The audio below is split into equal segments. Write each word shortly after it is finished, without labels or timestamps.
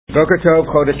Boker Tov,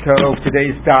 Chodesh Tov.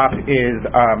 Today's stop is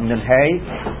Nun Hey.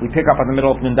 We pick up on the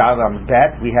middle of Nun Daled on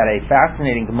Bet. We had a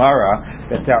fascinating Gemara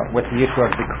that dealt with the issue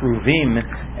of the Kruvim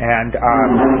and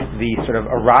the sort of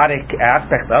erotic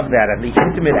aspect of that and the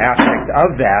intimate aspect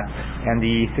of that and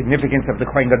the significance of the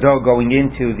Kohen Gadol going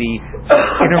into the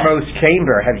innermost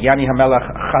chamber, Havyani Hamelach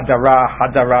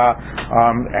Hadara,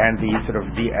 and the sort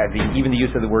of the even the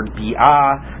use of the word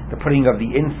Bi'ah, the putting of the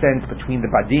incense between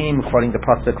the badim, quoting the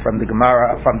pasuk from the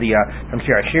Gemara from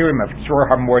Shir Hashirim of Shor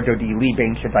Hamor Dodi Li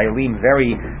Bein Shada'ilim,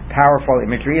 very powerful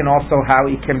imagery, and also how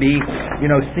it can be,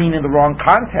 seen in the wrong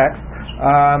context,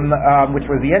 which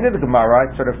was the end of the Gemara.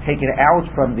 It's sort of taken out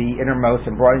from the innermost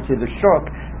and brought into the shuk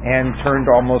and turned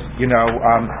almost,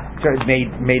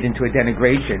 made into a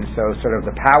denigration. So sort of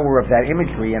the power of that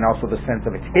imagery and also the sense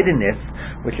of its hiddenness,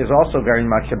 which is also very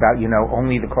much about,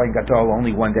 only the Kohen Gadol,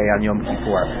 only one day on Yom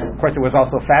Kippur. Of course, it was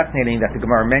also fascinating that the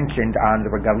Gemara mentioned on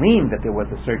the Regalim that there was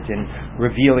a certain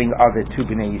revealing of it to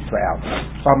Bnei Yisrael.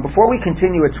 Before we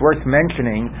continue, it's worth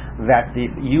mentioning that the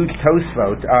huge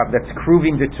Tosfot that's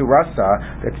Kruvim de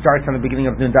Tzurasa that starts on the beginning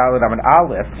of Nun Daled Amud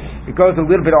Aleph, it goes a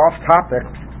little bit off topic,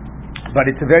 but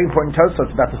it's a very important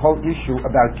Tosfot about the whole issue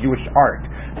about Jewish art.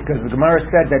 Because the Gemara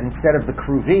said that instead of the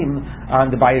Kruvim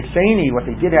on the Bayis Sheni, what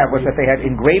they did have was that they had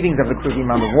engravings of the Kruvim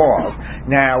on the walls.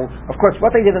 Now, of course,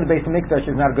 what they did in the Beis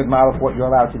HaMikdash is not a good model for what you're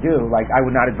allowed to do. Like, I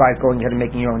would not advise going ahead and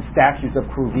making your own statues of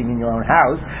Kruvim in your own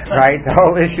house, right? The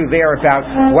whole issue there about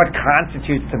what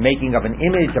constitutes the making of an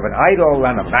image, of an idol,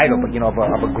 not of an idol, but,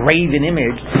 of a graven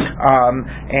image.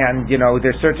 And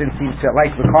there's certain, seems to,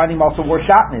 like, the Kohanim also wore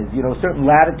shatnez. Certain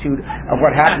latitude of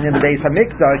what happened in the Beis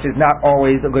HaMikdash is not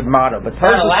always a good model. But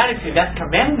latitude, that's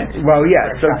commandment. Well,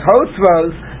 yeah. So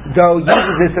Tosfos, though,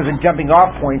 uses this as a jumping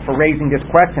off point for raising this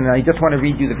question, and I just want to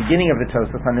read you the beginning of the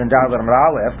Tosfos on Nun Daled Amud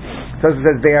Aleph. Tosfos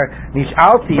says there,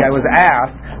 Nishalti, I was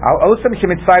asked, Al Osam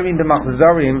Shemitzayim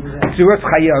b'Machzorim Suras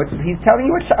Chayot. He's telling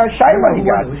you what Shaila he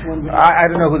got. I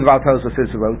don't know who the Baal Tosfos is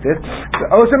who wrote this.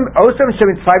 Osam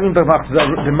Shemitzayim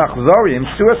b'Machzorim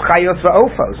Suras Chayot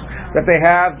v'Ofos. That they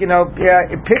have,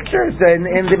 pictures in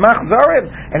the Machzorim.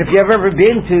 And if you've ever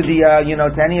been to the,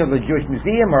 to any of the Jewish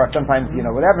museum or sometimes,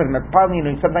 whatever, the Metropolitan,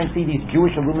 you sometimes see these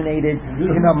Jewish illuminated,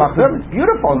 Machzorim. It's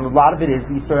beautiful, and a lot of it is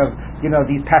these sort of,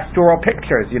 these pastoral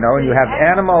pictures, and you have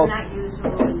animals. Not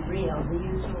usually real. They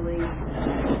usually.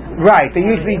 Right. They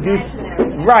usually do.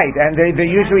 Right, and there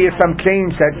usually is some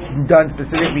change that's done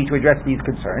specifically to address these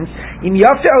concerns. In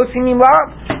Yafta Osim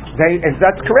Imlav,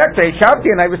 that's correct. They shouted,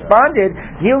 and I responded,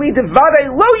 Hili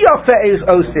Devade Lo Yafta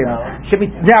Osim.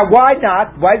 Now, why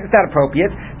not? Why is that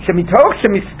appropriate? Shemitoch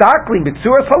Shemistaklim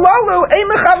B'Tzuras Halalu Ein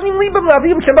Mechavnim Libam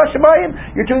Lavim Shabbat Shemayim.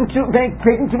 You're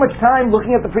taking too much time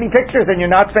looking at the pretty pictures, and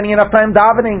you're not spending enough time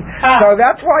davening. So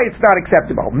that's why it's not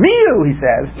acceptable. Miu, he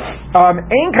says,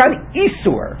 Ein Kan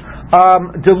Isur. It's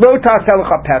not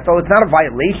a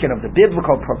violation of the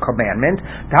biblical commandment.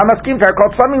 First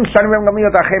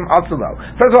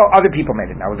of all, other people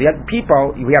made it. Now, the other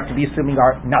people, we have to be assuming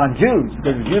are non-Jews,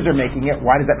 because the Jews are making it.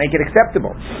 Why does that make it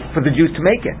acceptable for the Jews to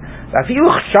make it?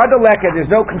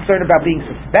 There's no concern about being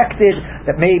suspected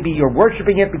that maybe you're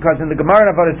worshiping it, because in the Gemara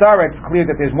and Avodah Zarah, it's clear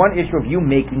that there's one issue of you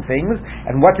making things,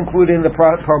 and what's included in the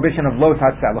prohibition of lo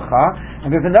tatzelecha,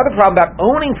 and there's another problem about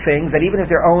owning things that even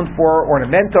if they're owned for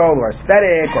ornamental or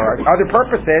aesthetic or other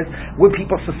purposes, would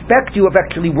people suspect you of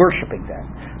actually worshiping them?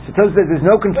 So Tosfos says there's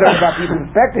no concern about people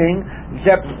suspecting,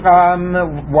 except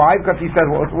why? Because he says,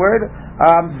 what's the word?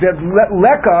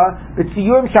 Leka, the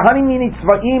tziyurim shahani mini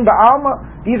tzvaim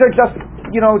ba'alma. These are just,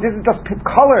 this is just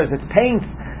colors, it's paints.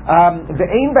 The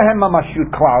ein behem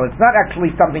mamashut klal. It's not actually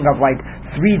something of like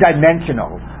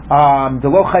three-dimensional. The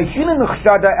lo chayshin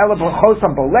chshada ela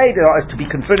b'chosam boled. To be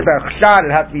concerned about chshad,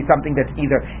 it has to be something that's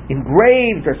either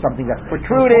engraved or something that's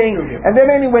protruding. And then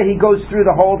anyway, he goes through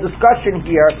the whole discussion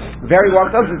here very well.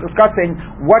 Discussing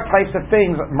what types of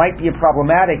things might be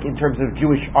problematic in terms of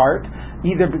Jewish art,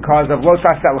 either because of lo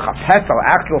taselecha pesel,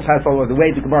 actual pesel, or the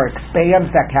way the Gemara expands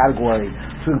that category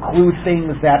to include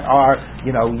things that are,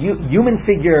 human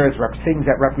figures, things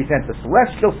that represent the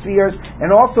celestial spheres,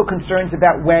 and also concerns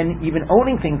about when even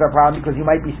owning things are a problem because you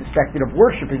might be suspected of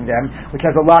worshiping them, which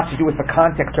has a lot to do with the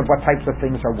context of what types of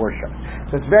things are worshipped.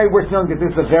 So it's very worth knowing that this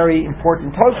is a very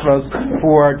important Tosfos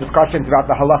for discussions about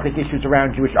the halachic issues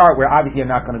around Jewish art, where obviously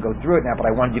I'm not going to go through it now, but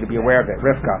I wanted you to be aware of it.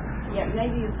 Rivka. Yeah,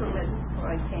 maybe you put it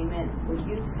before I came in. Would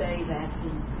you say that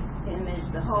the image,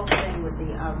 the whole thing with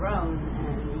the Aron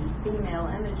and the female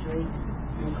imagery,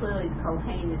 and clearly the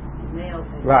Kohen is male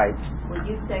figure. Right. Would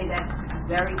you say that's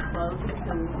very close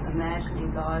to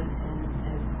imagining God as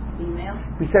female?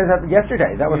 We said that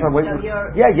yesterday. That was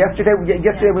yesterday.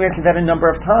 Yesterday we mentioned that a number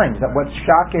of times. That what's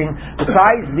shocking,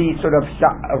 besides the sort of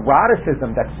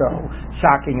eroticism that's so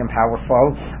shocking and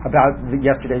powerful about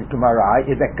yesterday's Gemara,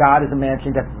 is that God is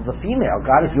imagined as the female.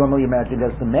 God is normally imagined as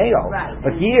the male. Right.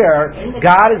 But here,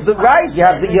 God is the right. You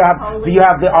have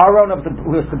the Aron of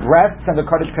the breasts and the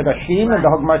Kodesh Kodashim, and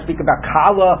the Gemara speak about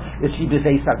Kala. Is she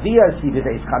b'zei Savia? Is she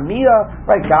b'zei Chamia?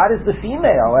 Right. God is the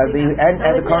female, and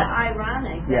the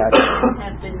ironic that we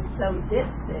have been so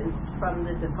distant from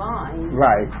the divine,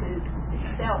 right? To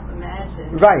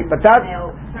self-imagine, right? But that's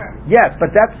yes,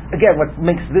 but that's again what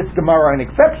makes this Gemara an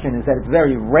exception is that it's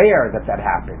very rare that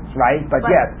happens, right? But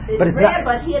yes, it's rare. Not,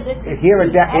 but here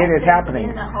it is happening.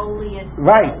 In the holiest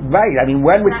right. I mean,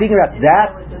 when we're speaking about that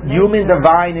human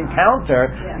divine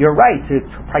encounter, you're right. To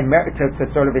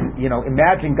sort of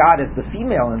imagine God as the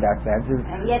female in that sense is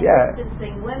and yet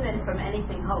distancing women from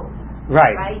anything holy.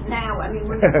 Right. Right now, I mean,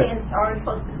 women are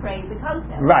supposed to pray the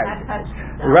kotel. Right.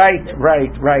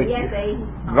 Right. Yet they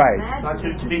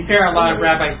to be fair, a lot of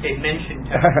rabbis say mention.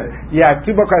 Yeah,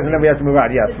 two more questions, and then we have to move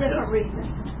on. Yes. For different reasons.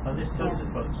 So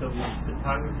will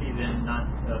photography then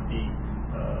not be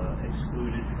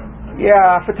excluded from?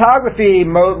 Photography.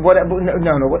 Whatever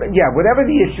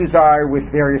the issues are with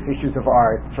various issues of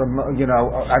art,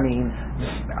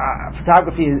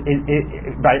 photography is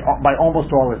by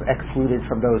almost all is excluded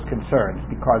from those concerns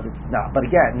because it's not. But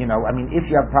again, if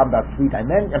you have a problem about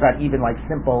about even like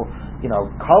simple,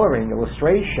 coloring,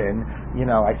 illustration,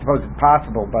 I suppose it's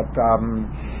possible. But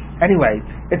anyway,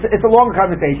 it's a longer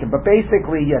conversation. But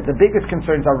basically, the biggest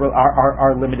concerns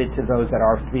are limited to those that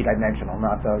are three-dimensional,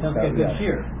 not those. Sounds like a good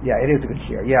shear. Yeah, it is a good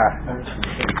shear. Yeah. I was going to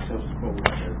say, so suppose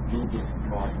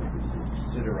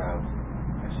sitter out.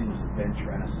 I've seen this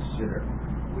adventure as a sitter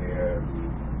where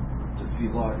the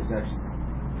tefillah is actually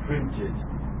printed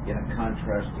in a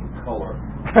contrasting color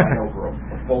right over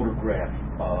a photograph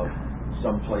of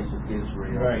some place of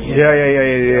Israel. Right. Yeah.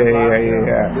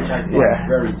 Which I find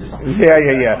very distinct.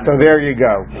 Yeah. So there you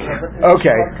go.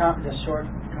 Okay. Just short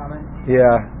comment.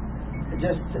 Yeah.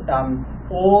 Just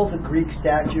all the Greek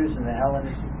statues in the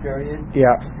Hellenistic period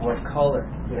were colored.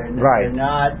 They're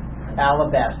not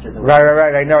alabaster.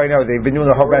 Right. I know. They've been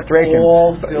doing the whole restoration.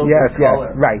 All filled with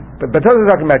color. Right. But those are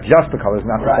talking about just the colors,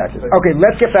 not the statues. Okay,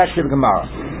 let's get back to the Gemara.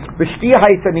 V'shtia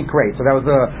haisa nikre. So that was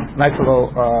a nice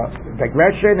little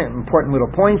digression, an important little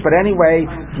point. But anyway,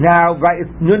 now it's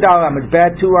Nun Dal Amud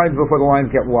Bet, 2 lines before the lines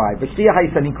get wide. V'shtia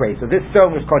haisa nikre. So this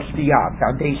stone was called Shtia,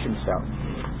 foundation stone.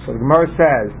 So the Gemara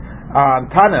says,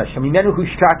 Tana Shamimenu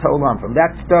Hushtat Ha'olam. From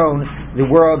that stone, the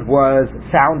world was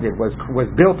founded, was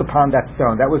built upon that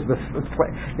stone. That was the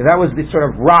sort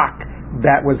of rock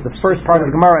that was the first part of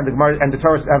the Gemara, and the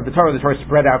Torah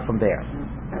spread out from there.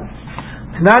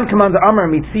 Tanan commands Amar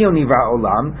Mitzion Nivra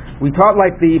Olam. We taught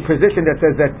like the position that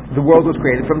says that the world was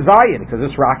created from Zion, because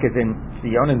this rock is in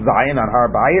Zion on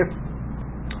Har Bayis.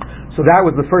 So that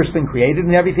was the first thing created,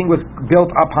 and everything was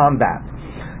built upon that.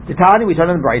 Titani, we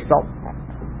taught in the Brayso.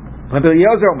 The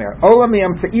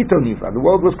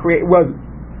world was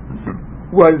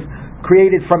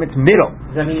created from its middle.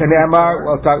 Let's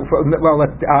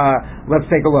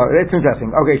take a look. It's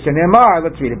interesting. Okay, Shenemar,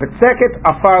 let's read it. But seket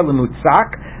afar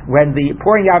lemutsak, when the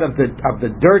pouring out of the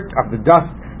dirt, of the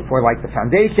dust for like the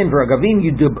foundation, v'ragavim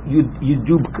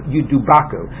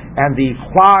yudubaku, and the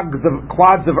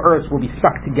clods of earth will be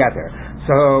sucked together.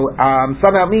 So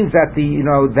somehow it means that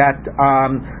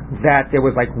that there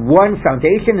was like one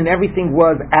foundation and everything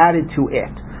was added to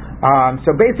it.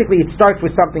 So basically, it starts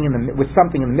with something in the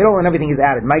middle, and everything is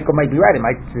added. Michael might be right; it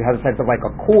might have a sense of like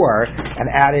a core and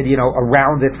added,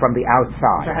 around it from the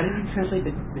outside. So how did you translate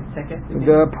the second?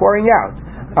 The pouring out.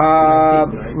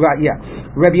 Right, yeah.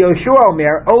 Rabbi Yoshua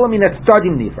Omer, Olamina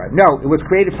Stadim Nifra. No, it was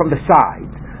created from the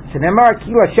sides. Shenemar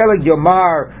Kila Shelag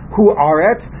Yomar Hu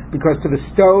Aret. Because to the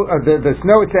snow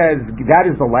it says that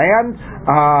is the land.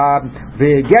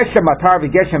 The geshem matar,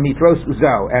 the geshem mitros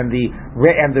uzo, and the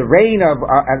rain of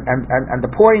and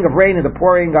the pouring of rain and the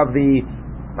pouring of the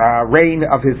rain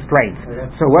of his strength.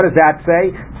 So what does that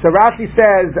say? So Rashi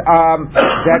says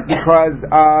that because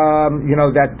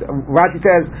that Rashi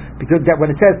says because that when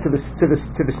it says to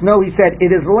the snow he said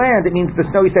it is land, it means the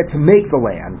snow he said to make the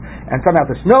land, and somehow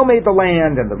the snow made the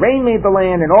land and the rain made the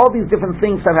land, and all these different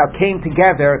things somehow came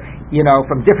together,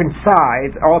 from different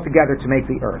sides all together to make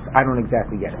the earth. I don't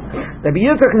exactly get it.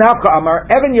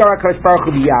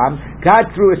 God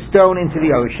threw a stone into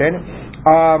the ocean.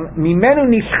 Mimenu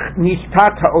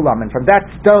nishtat ha'olam, and from that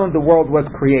stone the world was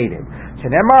created.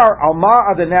 Shenemar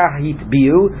alma adanah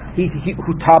hitbiu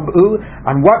hutabu,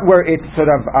 on what were its sort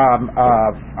of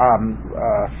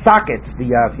sockets, the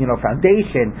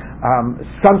foundation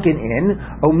sunken in.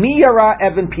 Omiyara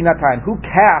evan pinatan, who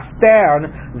cast down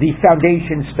the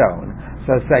foundation stone.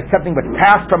 So it's like something was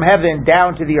passed from heaven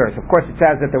down to the earth. Of course, it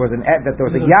says that there was a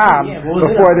yam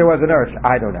before there was an earth.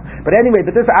 I don't know, but anyway,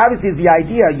 this obviously is the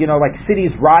idea. Like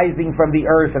cities rising from the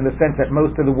earth, in the sense that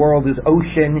most of the world is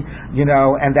ocean.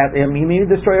 And that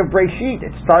the story of Breshit,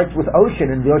 it starts with ocean,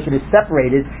 and the ocean is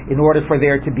separated in order for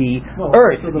there to be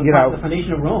earth. So the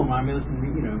foundation of Rome.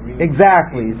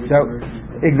 Exactly. So.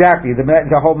 Exactly,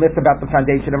 the whole myth about the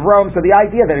foundation of Rome. So the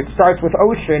idea that it starts with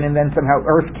ocean and then somehow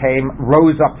earth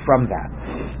rose up from that.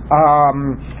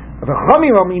 It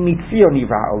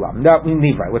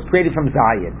was created from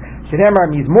Zion. Shenemar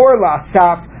mizmor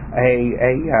la'asaf,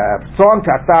 a song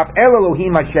to Asaf. El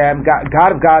Elohim Hashem,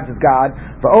 God of gods is God.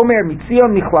 Va'omer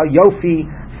mitzion michla yofi,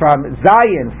 from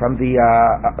Zion, from the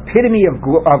epitome of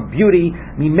beauty.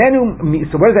 Mimenu.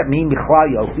 So what does that mean? Michlal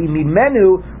yofi.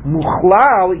 Mimenu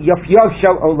muchlal yafyav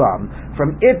shel olam.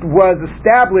 From it was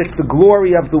established the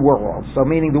glory of the world. So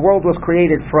meaning the world was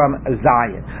created from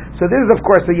Zion. So this is, of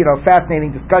course, a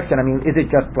fascinating discussion. I mean, is it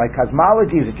just like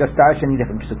cosmology? Is it just darshan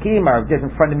different psukim, or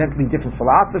fundamentally different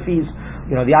philosophies?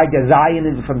 The idea Zion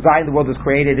is from Zion the world was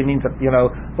created. It means that the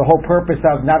whole purpose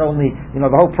of not only the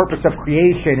whole purpose of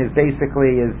creation is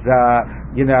basically the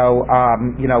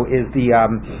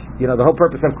whole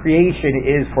purpose of creation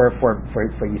is for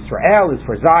Yisrael, is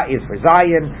for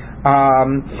Zion.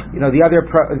 The other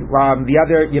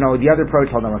approach.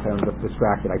 Hold on one second, I'm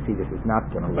distracted. I see this is not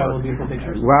going to work. By all the beautiful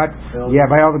pictures. What? Yeah,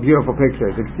 by all the beautiful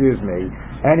pictures. Excuse me.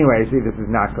 Anyway, see, this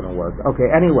is not going to work. Okay.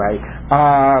 Anyway,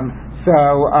 what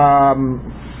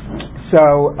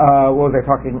was I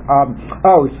talking?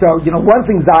 One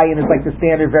thing Zion is like the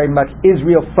standard, very much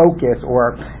Israel focus,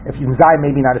 or if Zion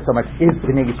maybe not so much is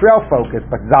the Israel focus,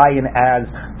 but Zion as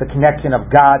the connection of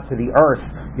God to the earth.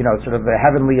 Sort of the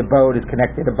heavenly abode is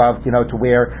connected above, to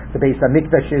where the Beis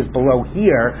HaMikdash is below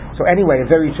here. So anyway, a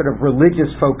very sort of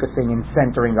religious focusing and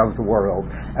centering of the world,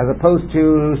 as opposed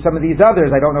to some of these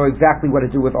others. I don't know exactly what to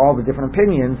do with all the different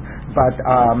opinions, but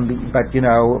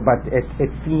it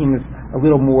seems a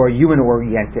little more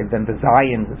human-oriented than the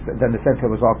sense that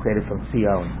was all created from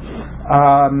Sion.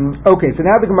 Okay, so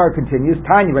now the Gemara continues.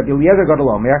 Tanya, Rabbi Eliezer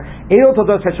Gadol Omer, Eil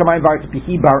Todos Hashamayim V'Haaretz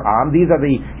B'Hi Bar'am. These are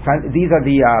the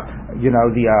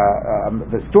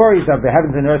stories of the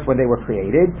heavens and earth when they were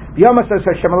created. B'Yom Asar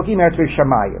Hashem Elokim Eretz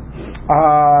V'Shamayim.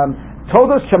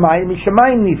 Todos Shamayim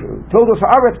Mishamayim Nivru. Todos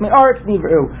Haaretz Me'aretz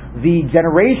Nivru. The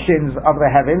generations of the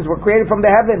heavens were created from the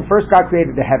heavens. First God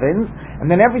created the heavens, and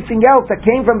then everything else that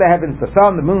came from the heavens, the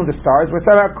sun, the moon, the stars, were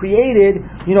somehow created,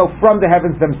 from the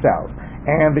heavens themselves.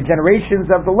 And the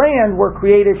generations of the land were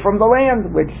created from the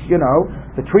land, which,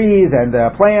 the trees and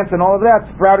the plants and all of that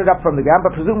sprouted up from the ground,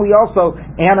 but presumably also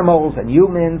animals and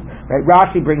humans. Right?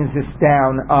 Rashi brings this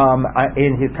down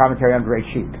in his commentary on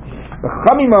Bereshit.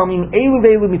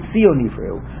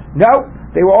 No,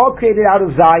 they were all created out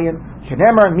of Zion.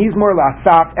 Shenemar mizmor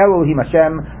la'asaf Elohim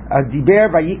Hashem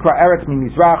diber vayikra eretz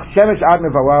mimizrach shemesh ad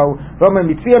mevaro v'omer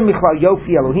mitzion michlal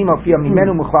yofi Elohim ofia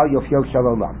mimenu michlal yofio shel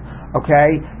olam.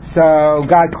 Okay, so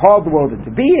God called the world into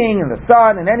being, and the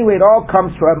sun, and anyway, it all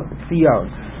comes from Sion.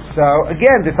 So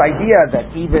again, this idea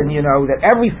that even that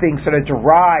everything sort of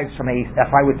derives from if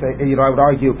I would say, I would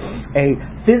argue, a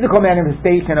physical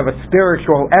manifestation of a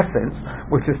spiritual essence,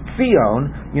 which is Sion,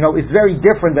 is very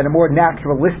different than a more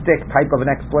naturalistic type of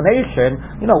an explanation.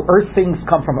 Earth things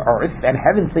come from earth, and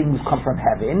heaven things come from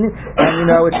heaven, and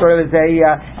it sort of is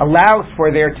allows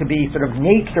for there to be sort of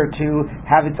nature to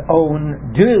have its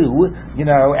own due,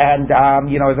 and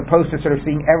as opposed to sort of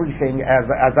seeing everything as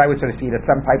I would sort of see it as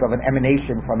some type of an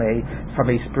emanation from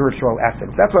a spiritual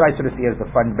essence. That's what I sort of see as the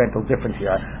fundamental difference here.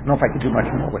 I don't know if I could do much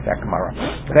more with that Gemara,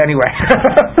 but anyway.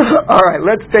 All right,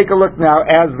 let's take a look now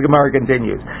as the Gemara continues.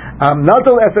 Now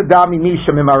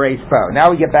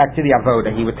we get back to the avoda.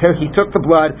 He took the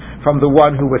blood from the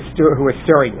one who was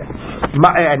stirring it,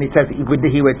 and it says he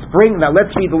would spring. Now let's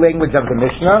read the language of the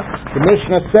Mishnah. The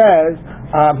Mishnah says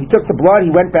he took the blood. He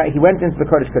went into the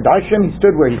Kodesh Kodashim. He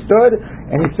stood where he stood,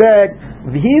 and he said,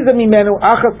 "V'hiza mimenu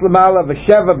achas lamala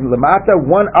v'sheva lamata,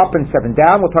 1 up and 7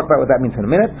 down." We'll talk about what that means in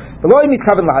a minute. He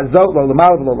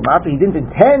didn't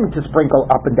intend to sprinkle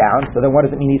up and down. So then, what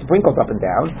does it mean? He sprinkled up and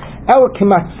down. El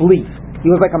kimatzlif. He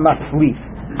was like a matzlif.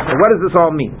 So what does this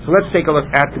all mean? So let's take a look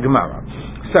at the Gemara.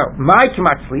 So, my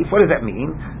kimatzlif, what does that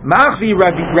mean? Machvi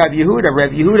Rav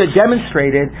Yehuda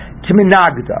demonstrated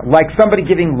kiminagda, like somebody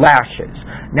giving lashes.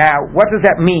 Now, what does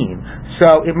that mean?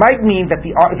 So it might mean that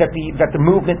the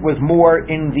movement was more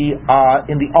in the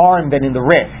arm than in the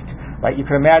wrist. Right, you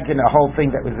can imagine a whole thing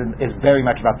that is very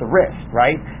much about the wrist,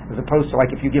 right? As opposed to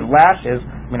like if you give lashes.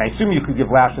 I mean, I assume you could give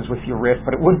lashes with your wrist,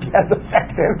 but it wouldn't be as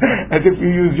effective as if you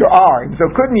use your arm. So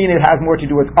it could mean it has more to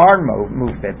do with arm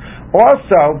movement.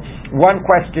 Also, one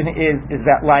question is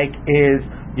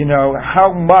how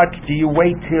much do you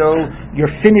wait till you're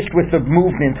finished with the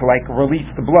movement to like release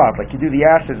the blood? Like you do the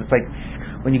ashes, it's like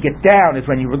when you get down is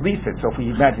when you release it. So if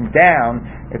you imagine down,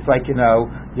 it's like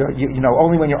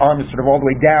only when your arm is sort of all the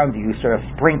way down do you sort of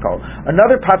sprinkle.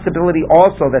 Another possibility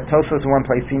also that Tosfos in one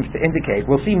place seems to indicate,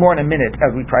 we'll see more in a minute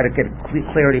as we try to get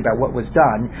clarity about what was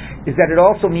done, is that it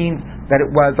also means that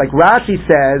it was like Rashi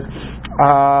says.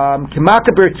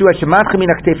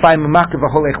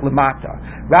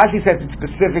 Rashi says it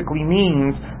specifically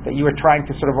means that you are trying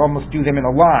to sort of almost do them in a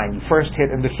line. You first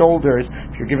hit in the shoulders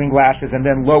if you're giving lashes, and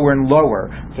then lower and lower.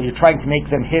 So you're trying to make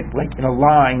them hit like in a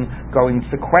line going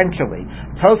sequentially.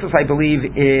 Tosfos, I believe,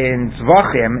 in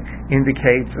Zvachim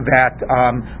indicates that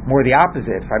more the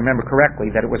opposite, if I remember correctly,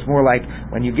 that it was more like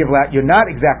when you give you're not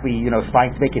exactly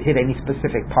trying to make it hit any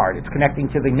specific part. It's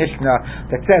connecting to the Mishnah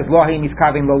that says Lo Heim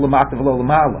Iskavim Lo Lamata V'Lo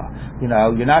Lamala.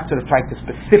 You're not sort of trying to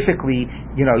specifically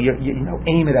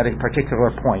aim it at a particular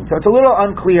point. So it's a little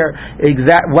unclear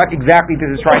what exactly this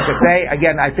is trying to say.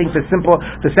 Again, I think the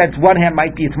sense one hand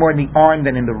might be it's more in the arm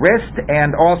than in the wrist,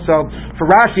 and also for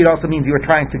Rashi it also means you were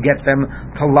trying to get them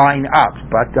to line up,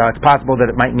 but it's possible that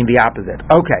it might mean the opposite.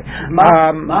 Okay.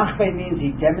 Machve means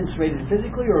he demonstrated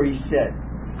physically, or he said?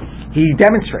 He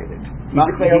demonstrated. He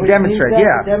demonstrated,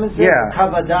 yeah.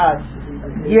 Kavadas.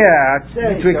 Yeah,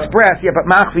 to express, but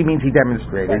machvi means he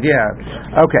demonstrated,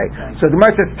 yeah. Okay, so the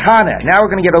Gemara says Tana. Now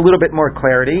we're going to get a little bit more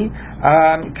clarity.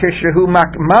 Kishahu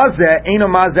mazeh eno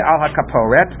mazeh al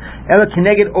hakaporet ela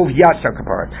kineged ovyasha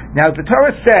kaporet. Now the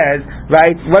Torah says,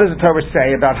 right? What does the Torah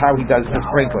say about how he does the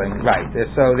sprinkling? Right.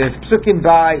 So there's psukim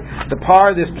by the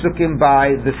par. There's psukim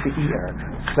by the seir.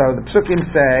 So the psukim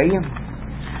say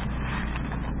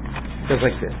goes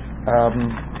like this.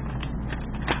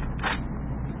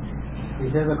 He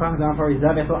says, "L'kach midam par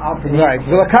rizabeto al pnei." Right.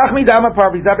 L'kach midam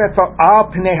par rizabeto al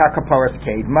pnei hakaporet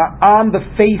kedma, on the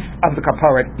face of the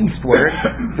kaporet eastward.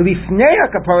 V'lifnei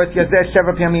hakaporet yazeh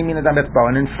sheva piyamim min adam etzbo,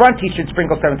 and in front he should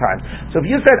sprinkle 7 times. So if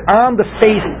you said on the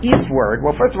face eastward,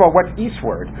 well, first of all, what's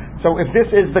eastward? So if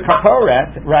this is the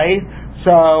kaporet, right?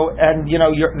 So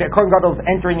the Kohen Gadol is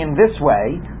entering in this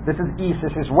way. This is east.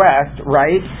 This is west,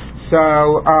 right?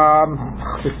 So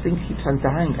this thing keeps on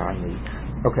dying on me.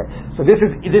 Okay, so this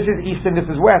is east and this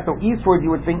is west. So eastward, you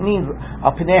would think means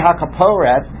al pnei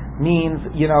hakaporet means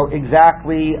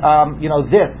exactly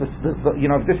this.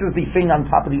 This is the thing on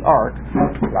top of the ark,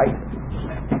 right?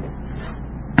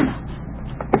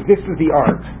 This is the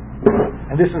ark,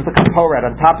 and this is the kaporet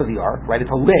on top of the ark, right?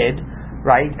 It's a lid,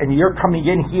 right? And you're coming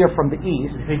in here from the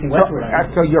east, facing westward.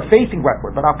 So you're facing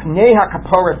westward. But al pnei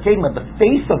hakaporet kedma, the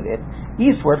face of it,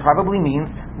 eastward probably means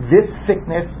this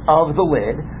thickness of the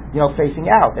lid. Facing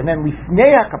out. And then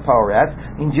lifnei hakaporet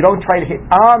means you don't try to hit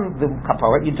on the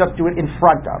kaporet, you just do it in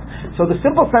front of. So the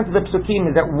simple sense of the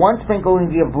psukim is that one sprinkling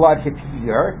of blood hits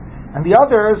here, and the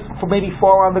others maybe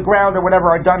fall on the ground or whatever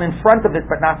are done in front of it,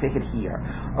 but not to hit here.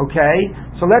 Okay?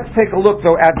 So let's take a look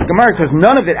though at the Gemara, because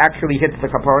none of it actually hits the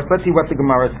kaporet. Let's see what the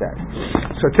Gemara says.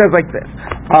 So it says like this.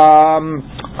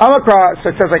 So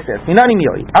it says like this. Minani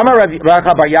mili. Amar Rav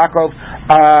Bar Yaakov.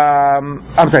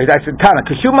 I'm sorry. I said Tana.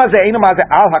 Kishuma ze eno maze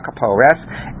al hakapores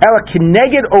ela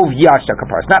kineged ovyasha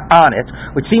kapores. Not on it,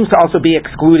 which seems to also be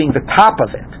excluding the top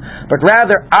of it, but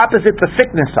rather opposite the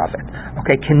thickness of it.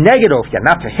 Okay, kineged ovya,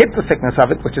 not to hit the thickness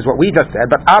of it, which is what we just said,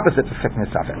 but opposite the thickness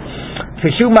of it.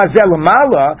 Kishuma ze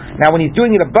lamala. Now when he's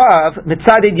doing it above,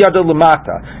 mitzadid yado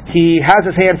lamata, he has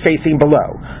his hand facing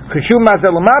below. Kishuma ze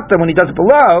lamata, when he does it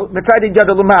below, mitzadid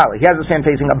yado lamala, he has his hand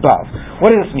facing above. What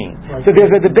does this mean? So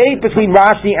there's a debate between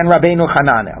Rashi and Rabbeinu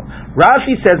Hananel.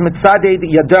 Rashi says mitzadid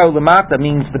yado lamata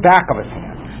means the back of his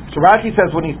hand. So Rashi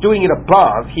says when he's doing it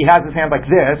above, he has his hand like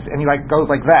this, and he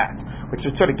goes like that, which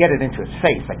would sort of get it into his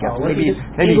face, I guess. Maybe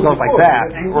he goes like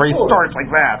that, or he starts like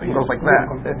that, and he goes like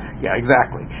that. Yeah,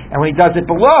 exactly. And when he does it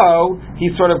below, he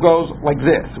sort of goes like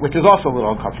this, which is also a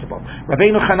little uncomfortable.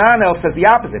 Rabbeinu Hananel says the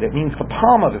opposite. It means the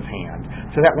palm of his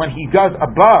hand, so that when he does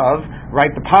above,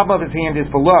 right, the palm of his hand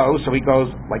is below, so he goes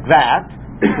like that.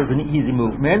 This is an easy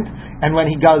movement. And when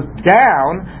he goes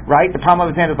down, right, the palm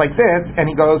of his hand is like this, and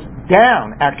he goes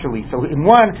down, actually. So in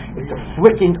one, it's a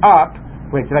flicking up.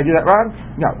 Wait, did I do that wrong?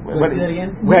 No. Say that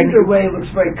again? Either way, it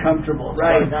looks very comfortable.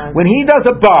 Right. When he does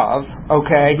above,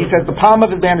 he says the palm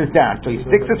of his hand is down. So he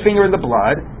sticks his finger in the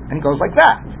blood, and he goes like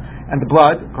that. And the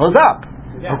blood goes up.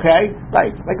 Yeah. Okay?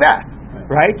 Right, like that.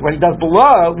 Right? When he does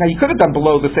below, now you could have done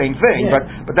below the same thing, but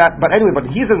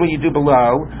he says when you do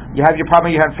below, you have your palm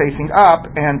of your hand facing up,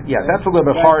 and that's a little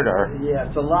bit harder. Yeah,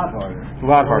 it's a lot harder. It's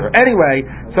a lot harder. Anyway,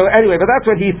 but that's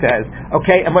what he says.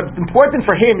 Okay, and what's important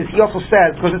for him is he also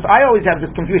says, because I always have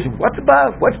this confusion, what's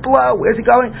above, what's below, where's he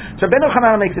going? So Rabbeinu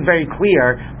Hanan makes it very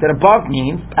clear that above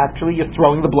means actually you're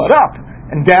throwing the blood up.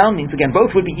 And down means, again,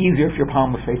 both would be easier if your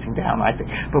palm was facing down, I think.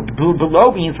 But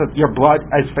below means that your blood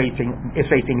is facing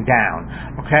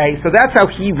down. Okay? So that's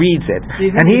how he reads it.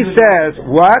 And he says,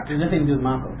 what? There's nothing to do with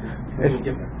Makos.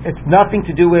 It's nothing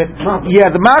to do with...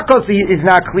 Yeah, the Makos is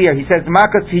not clear. He says, the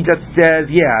Makos, he just says,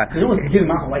 Because it wasn't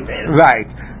doing Makos like that.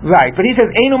 Right. But he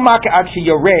says, Einu Maka actually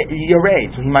your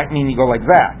age. So he might mean you go like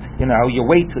that. You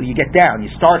wait till you get down. You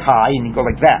start high and you go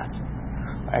like that.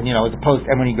 And as opposed,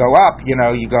 and when you go up, you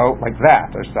go like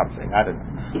that or something. I don't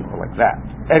know, like that.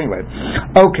 Anyway,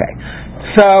 okay.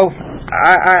 So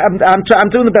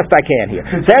I'm doing the best I can here.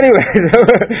 So anyway,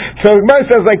 so Gemara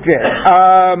says like this.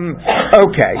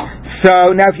 Okay.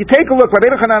 So now, if you take a look,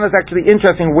 Rabbeinu Hanan is actually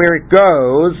interesting where it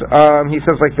goes. He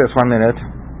says like this. 1 minute.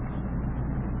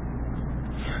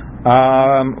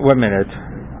 1 minute.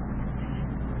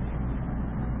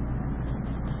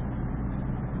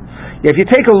 If you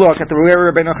take a look at where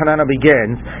Rabbeinu Hanan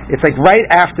begins, it's like right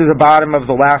after the bottom of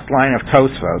the last line of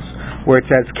Tosfos, where it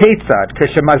says, Ketzad,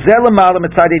 Keshemazeh lemala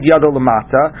mitzadid yado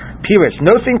lemata, Pirish,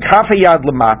 nosin kaf hayad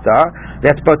lemata,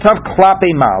 that's botav klape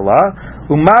mala,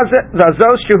 umazeh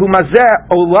shehu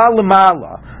mazeh ola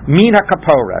lemala, min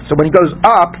hakapores. So when he goes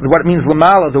up, what it means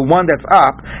lemala, the one that's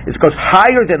up, it goes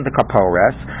higher than the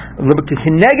kapores,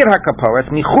 kineged hakapores,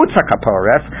 michutz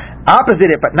hakapores, opposite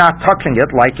it but not touching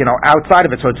it, like outside of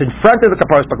it, so it's in front of the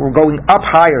kapores but we're going up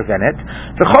higher than it.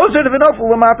 The choser of enofu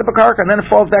lamata bakarka, and then it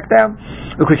falls back down.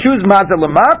 Because shoes mazah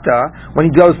lamata, when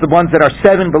he goes the ones that are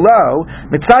 7 below,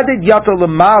 mitzadid yato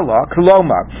lamala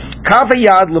koloma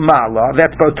kavayad lamala,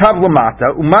 that's botav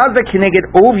lamata umaza kineged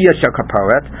ovia shel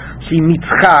kaporet she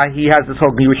mitzcha. He has this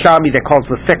whole Yerushalmi that calls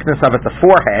the thickness of it the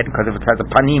forehead, because if it has a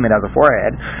panim it has a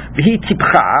forehead. V'hi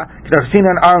tipcha, because I've seen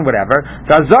an arm, whatever.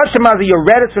 Zazah shemazi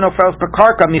yoredis v'nofels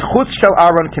bekarka michutz shel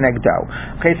aron kinegdo.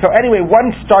 Okay, so anyway,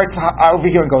 one starts over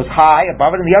here and goes high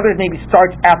above it, and the other maybe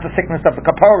starts at the thickness of the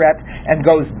kaporet and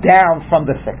goes down from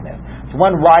the thickness. So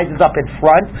one rises up in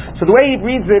front. So the way he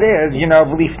reads it is,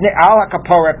 lifnei al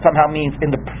kaporet somehow means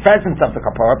in the presence of the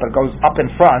kaporet, but it goes up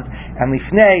in front, and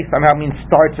lifnei somehow means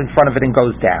starts in front of it and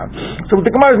goes down. So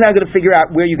the Gemara is now going to figure out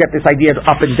where you get this idea of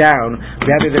up and down,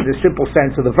 rather than the simple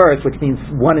sense of the verse, which means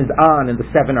one is on and the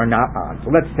 7 are not on.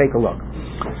 So let's take a look.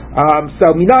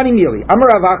 So Minani Mili,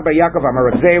 Amar Avach Bar Yaakov,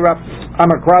 Amar Rav Zera,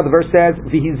 Amar Kra. The verse says,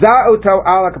 V'hiza oto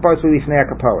al kaporet v'lifnei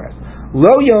kaporet.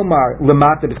 Lo yomar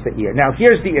lemata b'seir. Now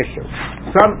here's the issue.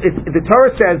 The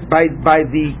Torah says by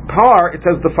the par it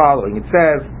says the following. It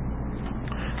says,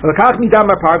 okay,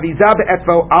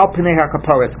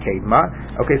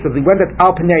 so the one that's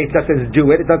al pnei it just says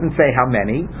do it. It doesn't say how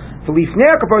many. So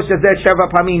lifnei kaporet says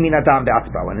sheva pamim min adam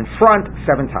be'atzbo, and in front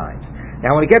 7 times.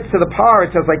 Now when it gets to the par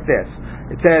it says like this.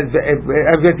 It says,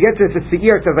 if it gets to the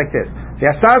seir, it says like this. Do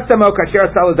it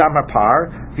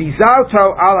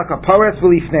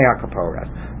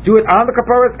on the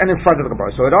kaporet and in front of the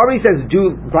kaporet. So it already says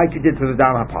do like you did to the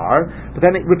dam hapar, but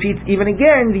then it repeats even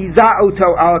again,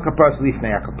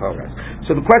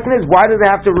 so the question is, why do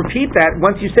they have to repeat that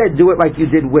once you said do it like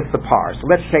you did with the par? So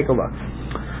let's take a look.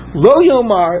 Lo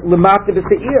yomar lemata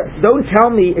b'seir. Don't tell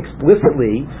me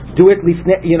explicitly. Do it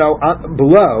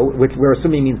below, which we're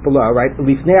assuming means below, right?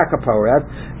 Lifnei kaporet,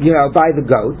 by the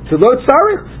goat. So lo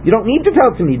tzarich. You don't need to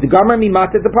tell it to me. The gamar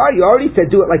mimata the par. You already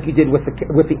said do it like you did with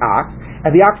the ox,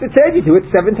 and the ox it said you do it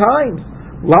 7 times.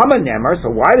 Lama nemer. So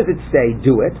why does it say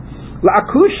do it?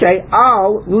 La'akushe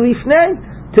al lifnei,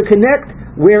 to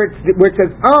connect where it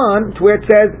says on to where it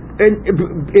says in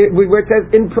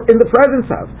the presence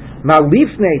of.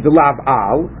 Malifnei the lav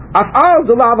al, afal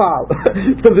the lav al.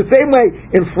 So the same way,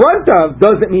 in front of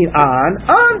doesn't mean on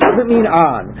doesn't mean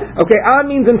on. Okay, on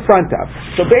means in front of.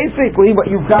 So basically, what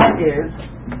you've got is,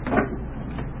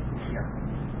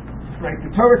 right? The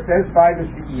Torah says by the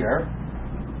seir.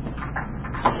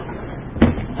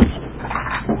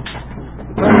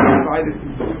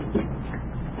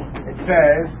 It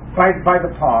says by the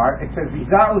par. It says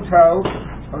viza oto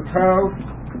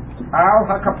al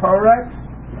hakaporet.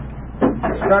 But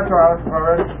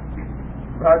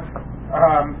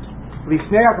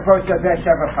lifnei hakaporet says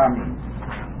sheva pamim.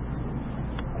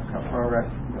 Hakaporet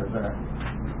says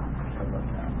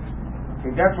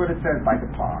okay, that's what it says by the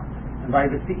par. And by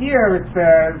the seir it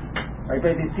says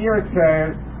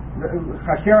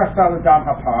chasher asal dam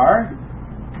hapar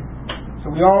So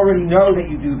we already know that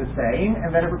you do the same, and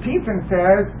then it repeats and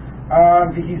says,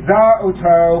 V'hiza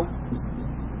oto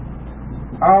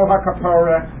al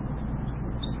hakaporet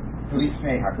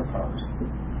v'lifnei hakaporet.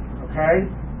 Okay?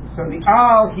 So the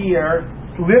al here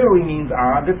literally means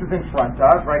on. This is in front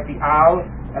of, right? The al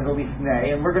and the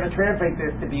lifnei, and we're going to translate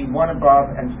this to be 1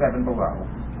 above and 7 below.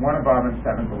 1 above and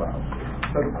 7 below.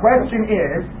 So the question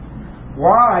is,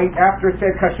 why, after it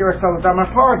said Kasher Saladam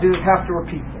Apar, does it have to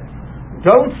repeat this?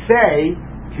 Don't say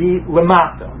the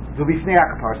lamata, the lifnei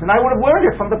hakaparos. And I would have learned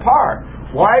it from the par.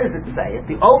 Why does it say it?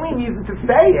 The only reason to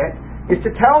say it is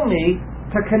to tell me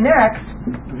to connect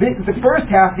the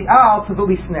first half, the al, to the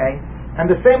lifnei. And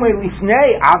the same way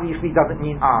lifnei obviously doesn't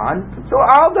mean on, so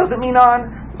al doesn't mean on.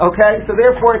 Okay, so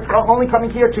therefore it's only coming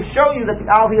here to show you that the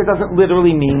al here doesn't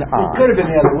literally mean on. It could have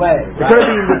been the other way. It could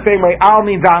have been the same way al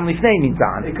means on, lifnei means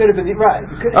on. It could have been right.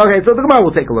 Okay, so the Gemara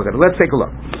will take a look at it. Let's take a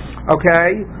look.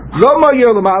 Okay,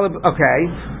 okay.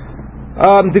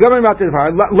 The Gemara about this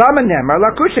part. Lama nemar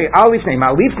lakushe al lifnei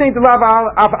ma lifnei delav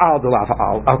al av al delav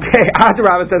al. Okay,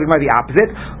 Adarabba says the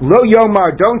opposite. Lo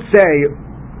yomar, don't say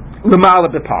lamala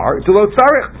b'par to lo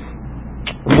tzarich.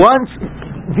 Once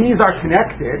these are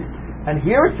connected, and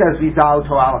here it says vizal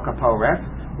to al kapores,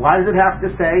 why does it have to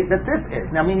say that this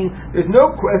is? Now, meaning there's no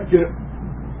question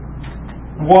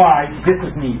why this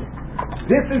is needed.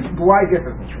 This is why this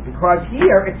is needed, because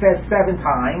here it says 7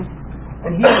 times,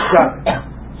 and here it doesn't.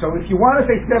 So if you want to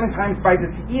say 7 times by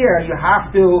this ear, you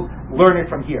have to learn it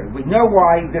from here. We know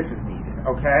why this is needed,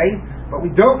 okay? But we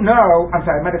don't know, I'm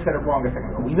sorry, I might have said it wrong a second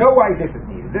ago. We know why this is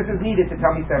needed. This is needed to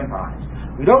tell me 7 times.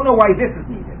 We don't know why this is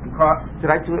needed, because,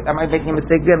 am I making a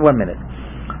mistake again? 1 minute.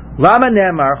 Lama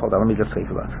nemar, hold on, let me just take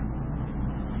a look.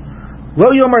 Lo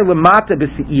yomer lamata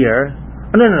b'se'ir,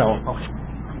 no.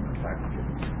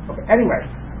 Okay, anyway,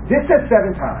 this says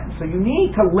 7 times, so you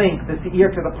need to link the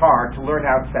se'ir to the par to learn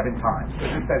out 7 times.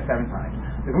 So this says 7 times.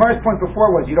 The Gemara's point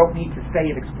before was you don't need to say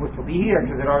it explicitly here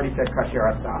because it already said kasher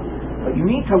asaf. But you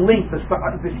need to link the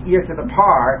se'ir to the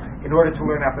par in order to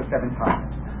learn out the 7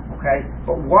 times. Okay?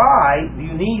 But why do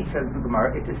you need, says the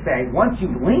Gemara, it to say, once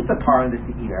you've linked the par and the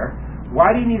se'ir,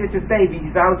 why do you need it to say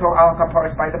v'yizalto al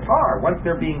kaparos by the par? Once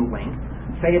they're being linked,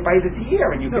 say it by the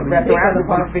se'ir, and you can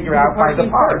mathematically figure out by the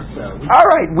par. All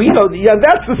right, we know,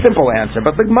 that's the simple answer.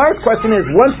 But the Gemara's question is,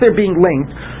 once they're being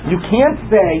linked, you can't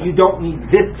say you don't need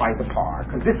this by the par,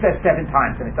 because this says 7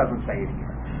 times and it doesn't say it here.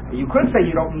 You could say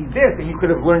you don't need this, and you could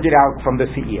have learned it out from the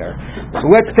se'ir. So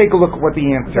let's take a look at what the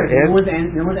answer is.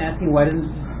 No one's asking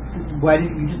why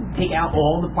didn't you just take out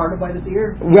all the part of by the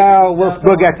ear? Well,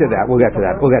 we'll get to that. We'll get to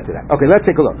that. Okay, let's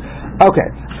take a look. Okay,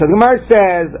 so the Gemara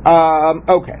says,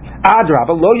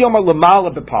 Adrabah, lo yomer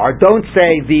lamala b'par, don't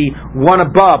say the one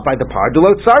above by the par, de lo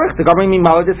tzarich, the government mean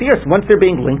mala this ear. So once they're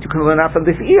being linked, you can learn out from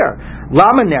this ear.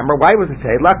 Lama nemer, why was it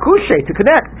say? La kushe, to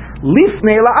connect.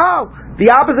 Lifnei la'al. The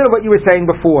opposite of what you were saying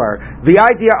before. The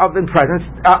idea of in presence,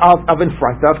 of in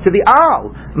front of, to the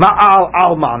al. Ma'al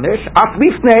al mamish, af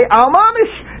lifnei al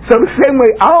mamish. So the same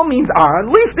way al means on,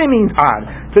 lifnei means on.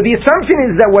 So the assumption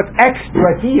is that what's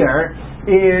extra here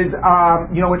is,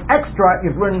 what's extra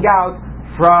is learning out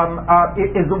from,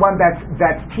 is the one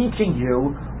that's teaching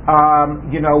you,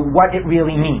 what it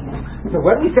really means. So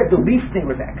when we said the lifnei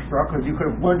was extra, because you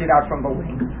could have learned it out from the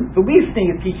link, the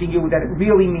lifnei is teaching you that it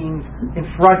really means in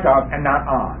front of and not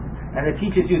on. And it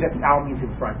teaches you that the al means in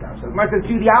front of. So it might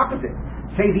do the opposite.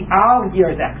 Say the al here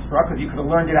is extra, because you could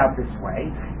have learned it out this way,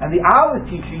 and the al is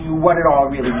teaching you what it all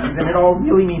really means, and it all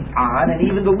really means on, and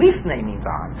even the lifnei means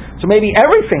on. So maybe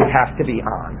everything has to be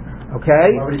on.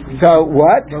 Okay? So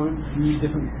what?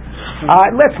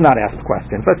 Let's not ask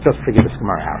questions. Let's just figure this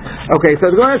Gemara out. Okay, so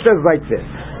the Gemara says like this.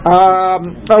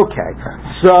 Okay,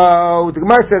 so the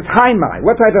Gemara says, Hi Mai.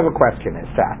 What type of a question is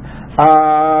that?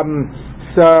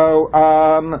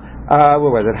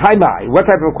 What was it? Hi Mai. What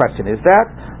type of a question is that?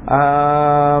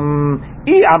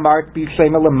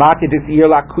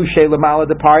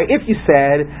 If you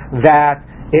said that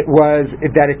it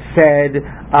said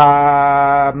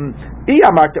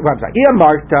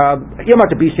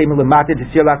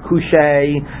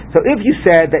So if you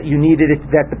said that you needed it,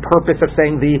 that the purpose of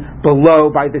saying the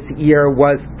below by this ear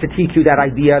was to teach you that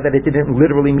idea that it didn't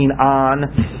literally mean on,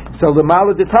 so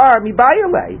l'mala detar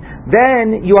mibayale,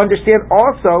 then you understand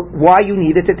also why you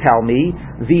needed to tell me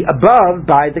the above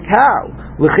by the cow.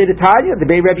 L'chidetanya the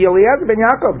Debei Rabbi Eliezer ben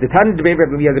Yaakov. The Tanya Debei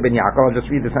Rabbi Eliezer ben Yaakov. I'll just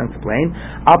read the sentence plain.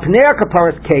 Al pnei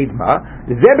kaparas kedma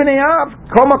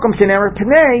zebeneav kol makom shenemer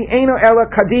pnei eino ela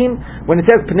kadim. When it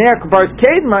says pnei kaparas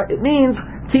kedma, it means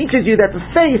teaches you that the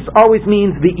face always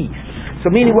means the east.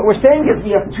 So meaning what we're saying is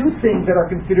we have two things that are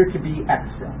considered to be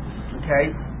extra.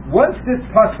 Okay, once this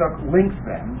pasuk links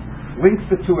them, links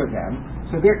the two of them,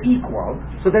 so they're equal.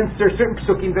 So then there's certain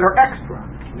psukim that are extra.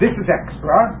 This is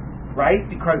extra, right?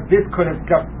 Because this could have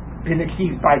been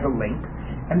achieved by the link.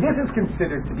 And this is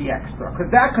considered to be extra, because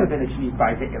that could have been achieved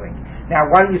by the link. Now,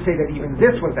 why don't you say that even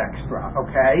this was extra,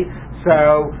 okay?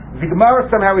 So, the Gemara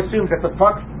somehow assumes that the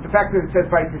fact that it says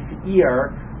by the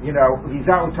seir,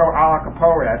 Hizah uto ala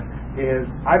kapores, is,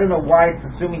 I don't know why it's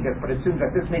assuming this, but it assumes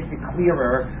that this makes it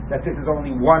clearer that this is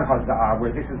only one hazah,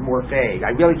 where this is more vague.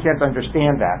 I really can't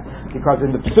understand that, because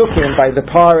in the psukim, by the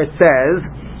par, it says,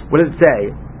 what does it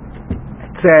say?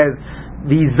 It says,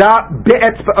 Vizah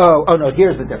be'etzba'o, oh no,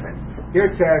 here's the difference. Here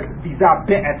it says, Vizah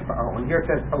be'etzba'o, and here it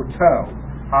says, Oto,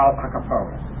 al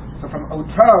hakaporos. So from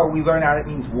Oto, we learn out it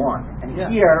means one. And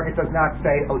here, it does not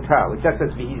say Oto, it just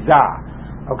says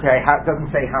Vizah. Okay, it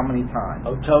doesn't say how many times.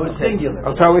 Oto is singular.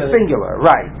 Oto is singular,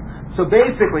 right. So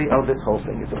basically, this whole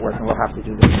thing isn't working, we'll have to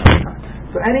do this another time.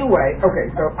 So anyway,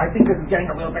 okay, so I think this is getting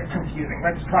a little bit confusing.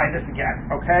 Let's try this again,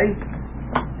 okay?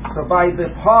 So by the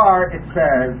par, it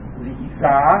says,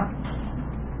 Vizah,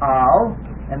 al,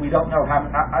 and we don't know how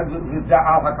Vizah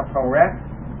al hakaporet,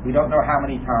 we don't know how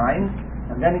many times,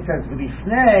 and then it says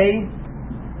V'lifnei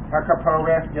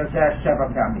hakaporet yazeh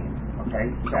sheva pamim, okay,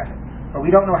 7, but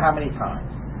we don't know how many times,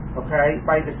 okay.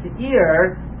 By the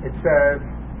seir, it says,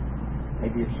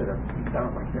 maybe it should have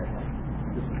done it like this.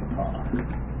 This is the par.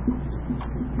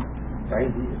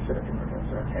 Okay, it should have been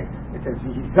reversed. Okay, it says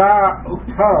V'zah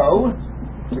uto,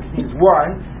 which means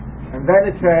once, and then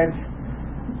it says.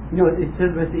 It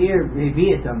says with the ear,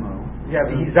 Revi'etamo. Yeah,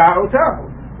 V'zah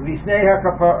uto. V'lisnei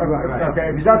hakaporos.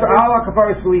 Okay, V'zah al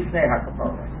hakaporos v'lisnei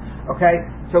hakaporos. Okay,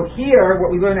 so here,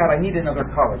 what we learn out, I need another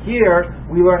color. Here,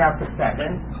 we learn out the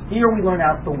 7. Here, we learn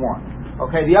out the 1.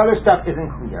 Okay, the other stuff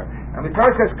isn't clear. And the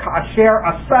Torah says Ka'asher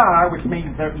Asar, which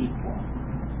means they're equal.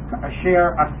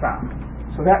 Ka'asher Asar.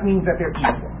 So that means that they're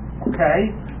equal.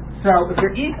 Okay? So if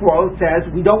they're equal, it says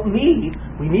we need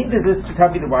this to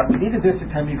tell me the 1, we need this to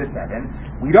tell me the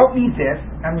 7. We don't need this,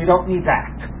 and we don't need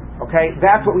that. Okay?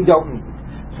 That's what we don't need.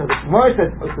 So the Gemara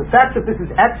says the fact that this is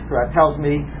extra tells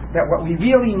me that what we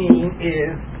really mean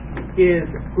is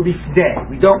lifnei.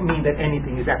 We don't mean that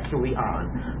anything is actually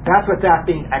on. That's what that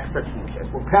being extra teaches.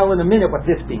 We'll tell in a minute what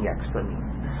this being extra means.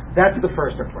 That's the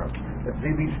first approach. The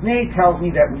lifnei tells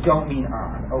me that we don't mean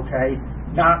on, okay?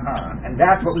 Not on. And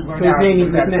that's what we learned out.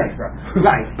 That's extra.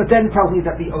 Right. But then it tells me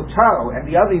that the oto and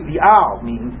the other, the al,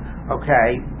 means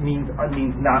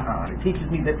not on. It teaches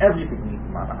me that everything means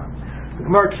not on. The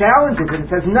Gemara challenges it and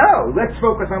says, no, let's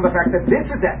focus on the fact that this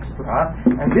is extra,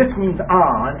 and this means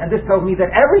on, and this tells me that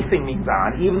everything means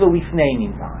on, even though lifnei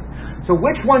means on. So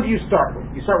which one do you start with?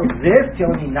 You start with this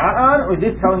telling me not on, or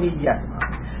this telling me yes on?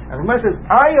 And the Gemara says,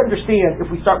 I understand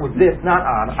if we start with this not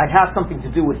on, I have something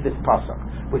to do with this pasuk.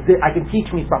 With this, I can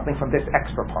teach me something from this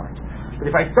extra part.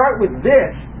 But if I start with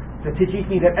this to teach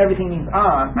me that everything means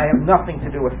on, I have nothing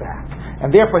to do with that. And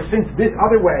therefore, since this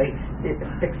other way it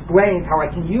explains how I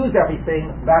can use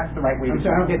everything, that's the right way to do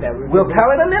it. We'll tell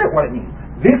in a minute what it means.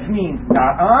 This means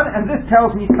not on, and this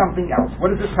tells me something else. What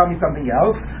does this tell me something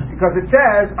else? Because it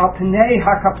says, al panei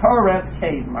hakaporet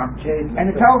kedma. And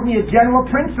it tells me a general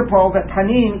principle that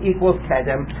panim equals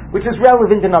kedem, which is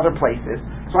relevant in other places.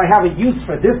 So I have a use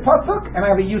for this pasuk, and I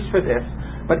have a use for this.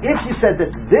 But if you said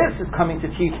that this is coming to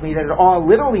teach me that it all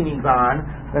literally means on,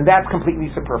 then that's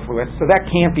completely superfluous. So that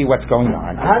can't be what's going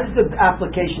on. How does the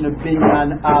application of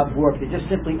binyan av work? They just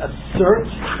simply assert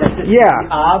that this is the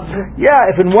av?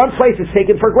 Yeah, if in one place it's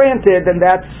taken for granted, then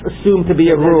that's assumed to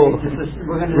be a rule.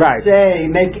 We're going to say,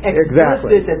 make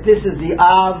explicit that this is the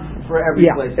av for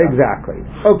every place. Yeah, exactly.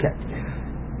 Okay.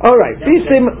 All right.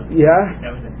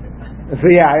 So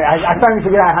I finally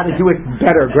figured out how to do it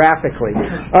better graphically.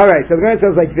 All right, so the Gemara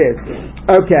says like this.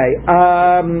 Okay.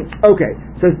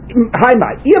 So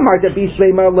Haimai Iamarta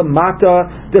Bishlema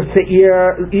Lamata de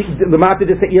Seir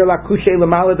Lakushe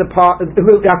Lamala de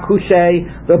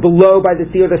Lakushe, the below by the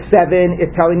Seir, the 7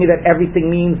 is telling me that everything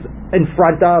means in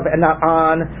front of and not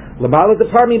on. Lamala de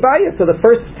par mibaya. So the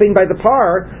first thing by the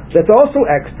par that's also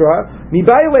extra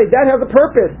mibaya way that has a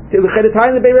purpose. To the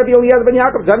time the Bei Rabbi Eliezer ben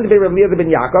Yaakov, time the Bei Rabbi Eliezer ben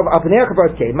Yaakov, Apnei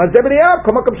Chavar came. Mazebedei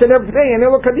Kom Makom Shenev Tzvei and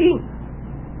Elo Kadim.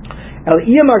 But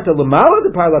if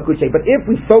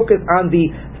we focus on the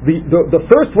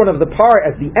first one of the par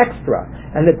as the extra,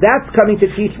 and that's coming to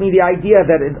teach me the idea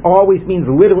that it always means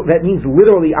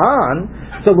literally on.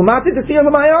 So lumata de seir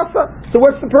l'mayasa. So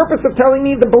what's the purpose of telling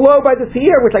me the below by the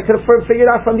seir, which I could have figured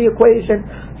out from the equation?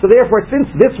 So therefore, since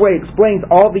this way explains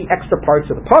all the extra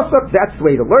parts of the pasuk, that's the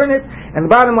way to learn it. And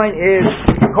the bottom line is,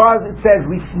 because it says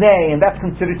lifnei, and that's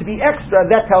considered to be extra,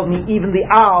 that tells me even the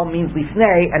al means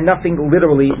lifnei, and nothing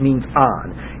literally means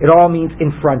on. It all means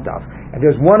in front of. and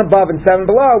there's 1 above and 7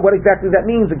 below, what exactly that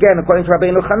means? Again, according to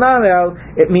Rabbeinu Hananel,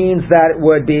 it means that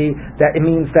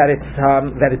it's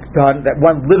done, that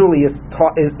 1 literally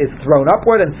is thrown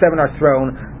upward and 7 are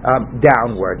thrown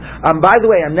downward. By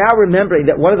the way, I'm now remembering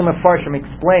that one of the Mefarshim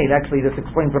explained, actually this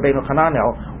explains Rabbeinu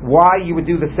Hananel, why you would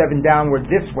do the 7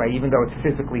 downward this way, even though it's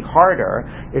physically harder,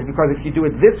 is because if you do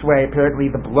it this way,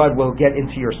 apparently the blood will get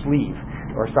into your sleeve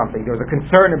or something. There was a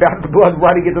concern about the blood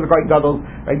running into the Kohen Gadol,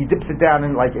 and he dips it down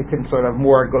and like it can sort of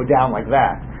more go down like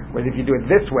that. Whereas if you do it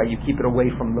this way, you keep it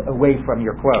away from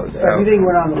your clothes. So everything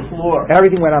went on the floor.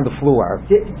 Everything went on the floor.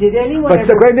 Did anyone? But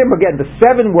again, the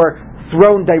 7 were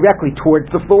thrown directly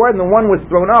towards the floor, and the 1 was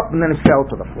thrown up, and then it fell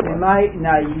to the floor. In my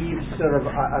naive sort of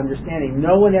understanding,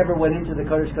 no one ever went into the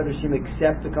Kodesh Kodeshim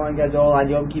except the Kohen Gadol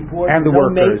on Yom Kippur. And the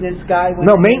workers. Maintenance guy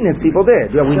went maintenance people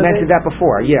did. Yeah, we mentioned that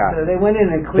before. Yeah. So they went in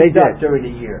and cleaned up during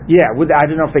the year. Yeah, I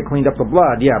don't know if they cleaned up the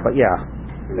blood. Yeah, but yeah.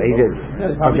 They did.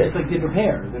 That's probably just like did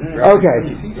repairs. Okay.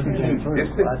 He's standing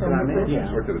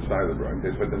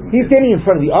in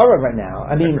front of the aura right now.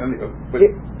 I mean, but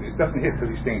it doesn't hit because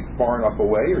he's standing far enough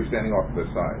away, or he's standing off to the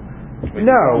side.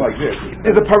 No. Like this.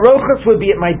 The parochus would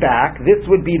be at my back. This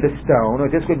would be the stone,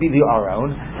 or this would be the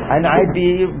aron, and I'd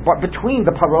be between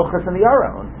the parochus and the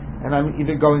aron, and I'm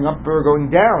either going up or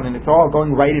going down, and it's all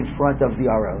going right in front of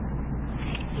the aron.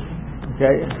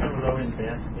 Okay.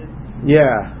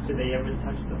 Yeah. Did they ever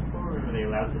touch the floor, or were they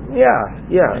allowed to? Yeah.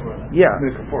 Yeah.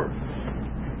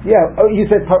 Oh, you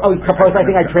said kaparos. I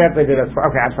think I translated it as.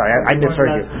 Okay, I'm sorry. I misheard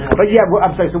you. But yeah,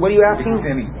 I'm sorry. So what are you asking?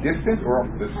 Any distance or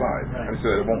off to the side, so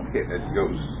that it won't hit as it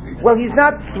goes. Well, he's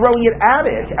not throwing it at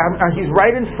it. He's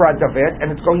right in front of it,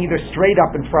 and it's going either straight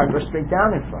up in front or straight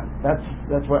down in front.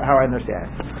 That's how I understand.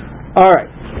 All right.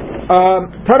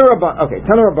 Tanu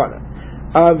Rabbanan.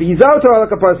 V'yizauto ala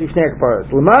kaparos v'shnei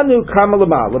kaparos. L'manu kama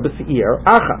l'mala b'seir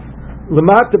achas.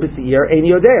 L'mata b'seir ein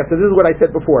yodea. So this is what I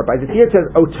said before. By the seir it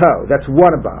says oto. That's 1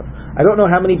 above. I don't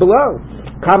know how many below.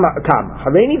 Kama.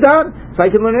 Hareini dan. So I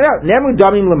can learn it out. Nemru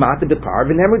damim l'mata b'par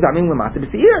v'nemru damim l'mata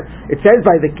b'seir. It says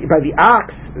by the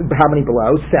ox how many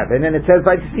below? 7, and it says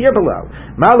by the seir below.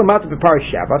 Ma l'mata b'par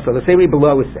is sheva. So the say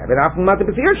below is 7. Af l'mata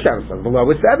b'seir sheva. So below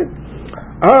is 7.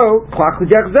 Oh, klach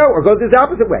l'jechzo, or go this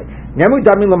opposite way. Nemru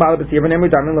damim l'mala b'seir v'nemru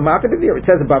damim l'mata b'seir. It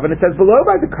says above and it says below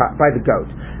by the goat.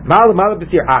 Ma l'mala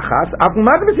b'seir achas, af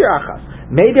l'mata b'seir achas.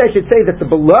 Maybe I should say that the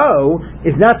below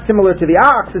is not similar to the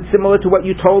ox, it's similar to what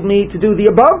you told me to do the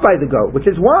above by the goat, which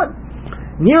is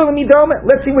 1. Nir l'midoma,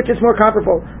 let's see which is more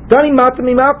comparable. Dani mata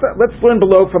mimata, let's learn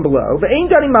below from below. Ve'ein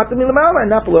dani mata milamala, and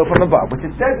not below from above, which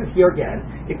it says is here again,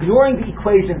 ignoring the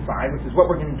equation sign, which is what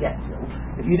we're going to get to.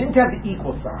 If you didn't have the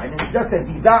equal sign, and it just said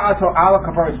Viza'ato ala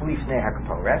kaparos v'lifnei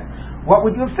hakapores, what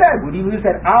would you have said? Would you have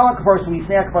said ala kaparos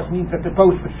v'lifnei hakapores means that they're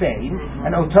both the same,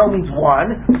 and oto means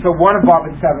 1, so 1 above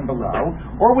and 7 below?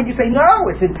 Or would you say no,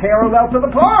 it's in parallel to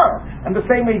the par, and the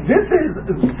same way this is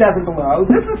 7 below,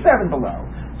 this is 7 below.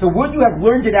 So would you have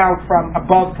learned it out from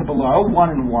above to below, 1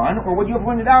 and 1, or would you have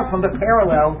learned it out from the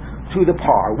parallel to the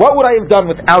par? What would I have done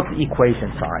without the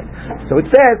equation sign? So it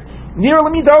says, Nir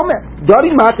l'midome,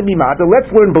 dadi mata bimata,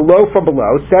 let's learn below from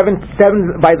below,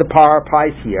 7 by the par,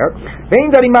 pi's here.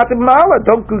 Vein dadi mata bimala,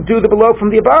 don't do the below from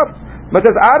the above. But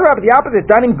says, Adrab, the opposite,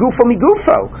 danim gufo mi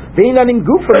gufo, vein danim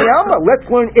gufo mi alma, let's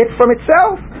learn it from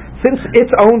itself. Since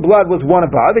its own blood was 1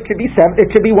 above, it should be 7, it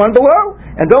should be 1 below,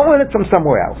 and don't learn it from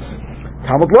somewhere else.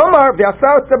 Talmud Lomar, you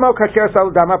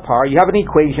have an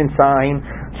equation sign.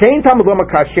 Chain Talmud Lomar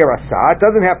kasher asa. It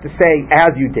doesn't have to say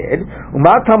as you did.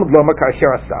 Umad Talmud Lomar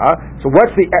kasher asa. So what's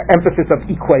the emphasis of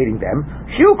equating them?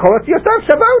 Shu kolas yasar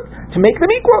shavot, to make them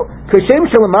equal. Kashem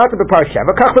shalamata b'par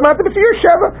sheva, kach lamata b'seir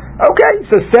sheva. Okay,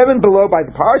 so 7 below by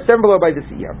the par, 7 below by the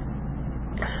seir.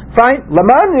 Fine.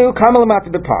 Lamanu kama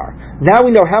lamata b'par. Now we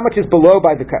know how much is below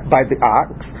by the ox.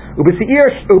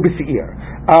 Ubeseir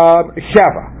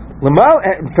sheva.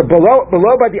 So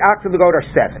below by the ox and the goat are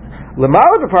 7.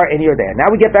 Lamala b'par any are there. Now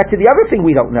we get back to the other thing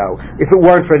we don't know. If it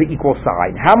weren't for the equal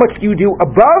sign, how much do you do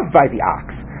above by the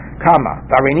ox? Kama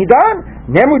varini dan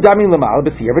nemru damim lamala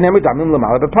b'seir v'nemru damim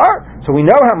lamala b'par. So we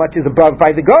know how much is above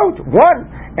by the goat,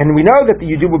 1, and we know that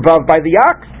you do above by the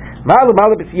ox. Ma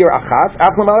lamala b'seir achas,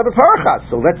 af lamala b'par achas.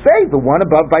 So let's say the 1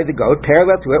 above by the goat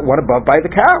parallel to it, 1 above by the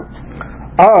cow.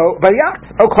 Oh, by the ox.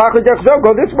 Oh, klach l'derechzo,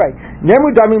 go this way.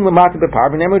 Nemru damim lamata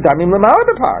b'par, v'nemru damim lamala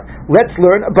b'par. Let's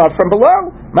learn above from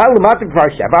below. Ma lamata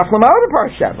b'par sheva, af lamala b'par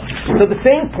sheva. So the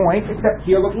same point, except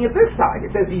here looking at this side.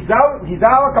 It says,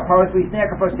 Vizal kaparos v'isnei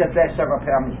kaparos yatzeh sheva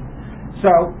pe'amim.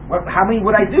 So, how many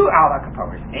would I do ala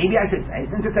kaparos? Maybe I should say,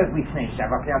 since it says v'isnei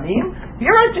sheva pe'amim,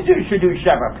 here I should do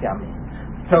sheva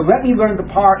pe'amim. So let me learn the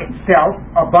par itself,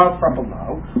 above from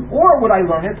below, or would I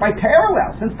learn it by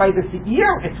parallel? Since by the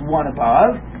seir it's one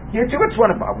above, here too it's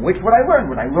one above. Which would I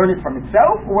learn? Would I learn it from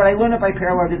itself, or would I learn it by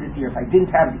parallel to the seir if I didn't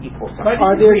have the equal sign?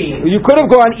 You could have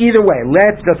gone either way.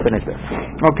 Let's just finish this.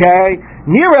 Okay?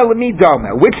 Nira lemi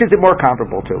doma. Which is it more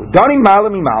comparable to? Dani mala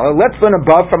mi mala. Let's learn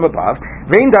above from above.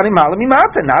 Vein dani mala mi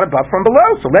mata. Not above from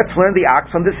below. So let's learn the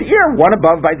ox from the seir. One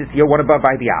above by the seir, one above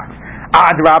by the ox.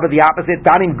 Ad rabba, the opposite.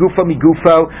 Danim gufo mi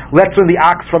gufo. Let's learn the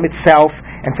ox from itself.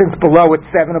 And since below it's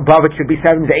 7, above it should be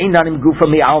 7. Vein danim gufo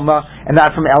mi alma. And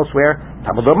not from elsewhere.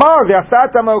 What's the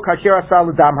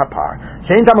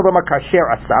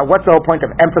whole point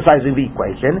of emphasizing the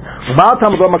equation?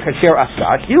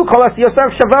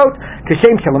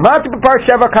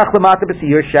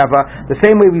 The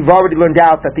same way we've already learned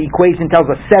out that the equation tells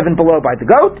us 7 below by the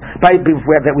goat, that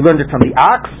we learned it from the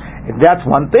ox. If that's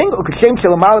one thing, in the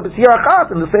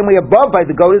same way above by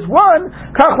the goat is 1,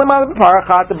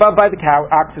 above by the cow,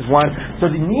 ox is 1. So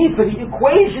the need for the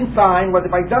equation sign was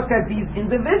if I just had these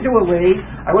individually,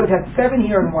 I would have had 7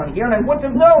 here and 1 here, and I wouldn't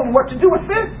have known what to do with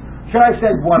this. Should I have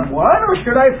said 1, 1, or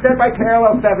should I have said by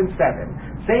parallel 7,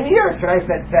 7? Same here. Should I have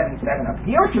said 7, 7 up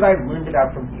here, or should I have learned it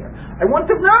out from here? I wouldn't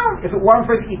have known if it weren't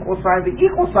for the equal sign. The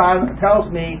equal sign tells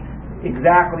me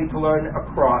exactly to learn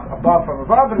across, above from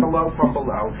above and below from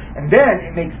below, and then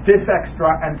it makes this extra,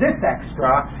 and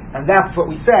that's what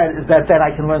we said, is that then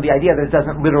I can learn the idea that it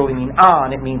doesn't literally mean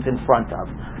on, it means in front of.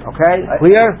 Okay?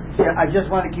 Clear? I just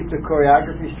want to keep the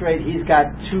choreography straight. He's got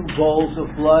 2 bowls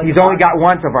of blood. He's only got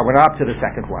one so far. We're not up to the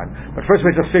second one. But first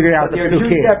we're just figuring out the 2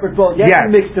 kids. Separate bowls. You haven't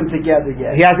mixed them together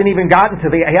yet. He hasn't even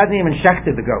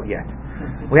shechted the goat yet.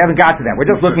 We haven't got to that.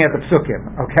 We're just looking at the psukim,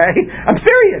 okay? I'm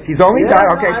serious. He's only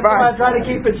done. Okay, fine. I'm trying to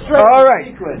keep it straight. All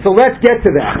right. So let's get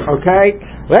to that, okay?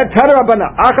 Let's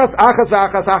achas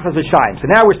v'shayim.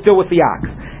 So now we're still with the ox.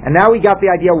 And now we got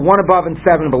the idea 1 above and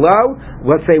 7 below.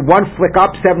 Let's say 1 flick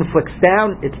up, 7 flicks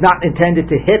down. It's not intended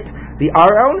to hit the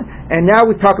aron. And now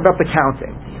we talk about the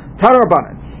counting. Tana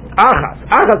Rabbanan. Achas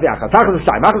v'achas, achas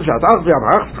v'shayim, achas v'shayim, achas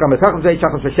v'cham, achas v'cham,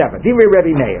 achas v'sheva. Divrei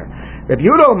Rebbe Meir. Rebbe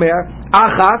Yehuda Omer,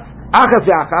 achas, achas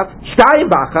v'achas, shtayim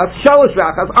v'achas, shalosh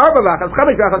v'achas, arba v'achas,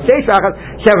 chamesh v'achas, sheish v'achas,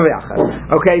 sheva v'achas.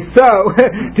 Okay, so,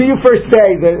 do you first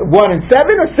say the 1 and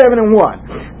 7 or 7 and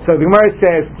 1? So the Gemara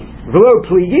says, v'lo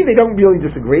pligi, they don't really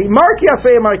disagree. Mark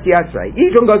yasrei, mark yasrei.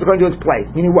 Each one goes according to his place.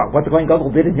 Meaning what? What the Kohen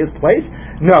Gadol did in his place?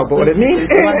 No, but what it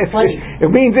means is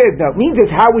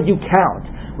how would you count?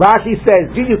 Rashi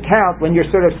says, do you count when you're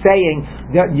sort of saying,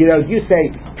 you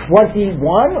say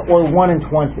 21 or 1 and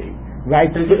 20?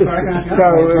 Right. Right.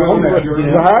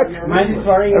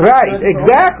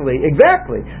 Exactly.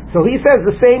 So he says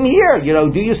the same here.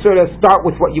 Do you sort of start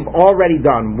with what you've already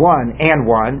done, 1 and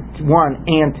 1, 1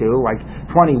 and 2, like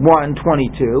 21,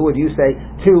 22, or do you say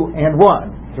 2 and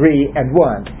 1, 3 and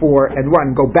 1, 4 and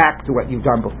 1, go back to what you've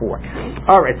done before?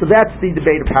 All right. So that's the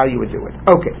debate of how you would do it.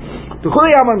 Okay.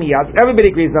 Everybody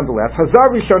agrees nonetheless.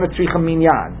 Hazar Rishon Tzricha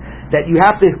Minyan. That you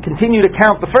have to continue to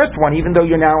count the first one, even though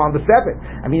you're now on the 7.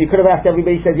 I mean, you could have asked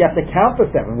everybody, says you have to count the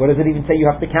 7. What does it even say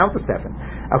you have to count the 7?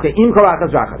 Okay, in kol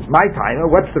achas v'achas. My time,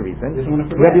 what's the reason?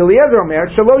 Rabbi Eliezer Omer,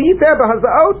 shelo yiteh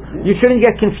b'hazaot. You shouldn't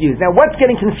get confused. Now, what's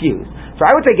getting confused? So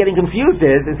I would say getting confused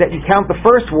is that you count the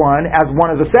first one as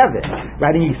one of the 7,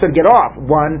 right? And you sort of get off 1,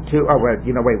 2. Oh,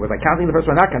 wait, was I counting the first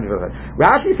one? Not counting the first one.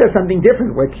 Rashi says something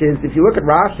different, which is if you look at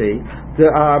Rashi,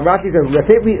 Rashi says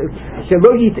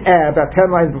shelo yiteh about 10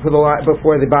 lines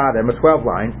before the bottom, or 12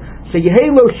 lines.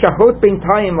 Sheyehelo shahot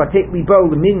beintayim latet libo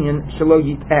leminyan shelo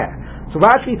yiteh. So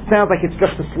Rashi sounds like it's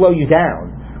just to slow you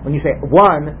down. When you say 1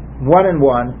 and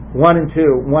 1, 1 and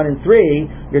 2, 1 and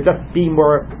 3, you're just being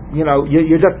more,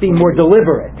 you're just being more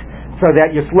deliberate, so that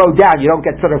you're slowed down. You don't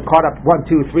get sort of caught up 1,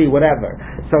 2, 3, whatever.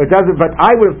 So it doesn't. But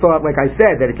I would have thought, like I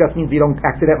said, that it just means you don't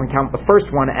accidentally count the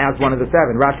first one as one of the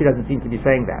 7. Rashi doesn't seem to be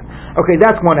saying that. Okay,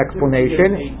 that's one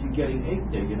explanation. You're getting 8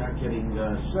 there. You're not getting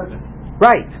 7.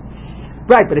 Right.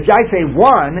 Right, but if I say 1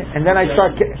 and then I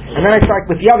start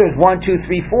with the others 1, 2,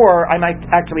 3, 4, I might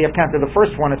actually have counted the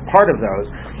first one as part of those.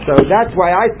 So that's why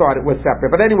I thought it was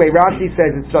separate. But anyway, Rashi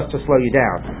says it's just to slow you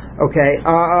down. Okay.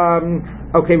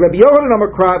 Okay. Rabbi Yochanan Amar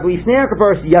Krav Lifnei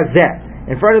HaKaparos Yazeh.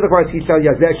 In front of the chorus he shall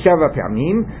Yazeh Sheva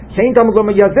Pamim. Shein Talmud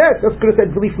Loma Yazeh. Just could have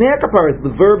said Lifnei HaKaparos.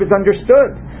 The verb is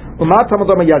understood. Umat Talmud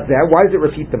Loma Yazeh. Why does it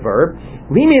repeat the verb?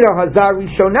 Limira Hazar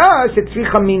Rishonah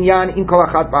Shetzricha Minyan In Kol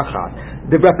Achat V'Achat.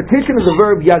 The repetition of the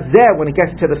verb yazeh when it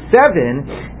gets to the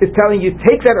 7 is telling you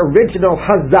take that original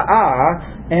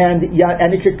haza'ah, and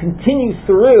it should continue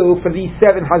through for these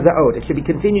 7 hazaot. It should be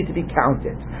continued to be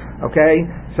counted. Okay,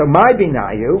 so my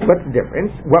binayu, what's the difference?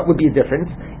 What would be a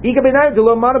difference? Iga binayu de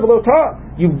lo mana v'lo ta.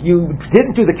 You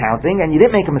didn't do the counting and you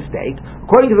didn't make a mistake.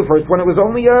 According to the first one, it was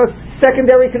only a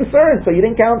secondary concern, so you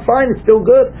didn't count fine. It's still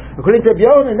good. According to Rabbi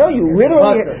Yochanan, no, you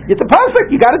literally it's a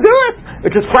perfect. You got to do it,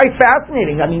 which is quite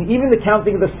fascinating. I mean, even the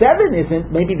counting of the 7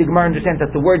 isn't. Maybe the Gemara understands that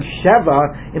the word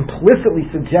sheva implicitly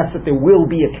suggests that there will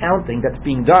be a counting that's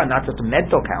being done, not just a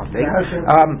mental counting.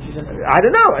 I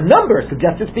don't know. A number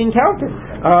suggests it's being counted.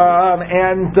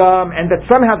 And that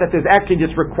somehow that there's actually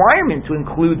this requirement to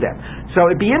include them. So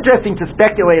it'd be interesting to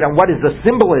speculate on what is the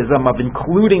symbolism of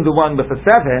including the one with the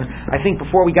 7. I think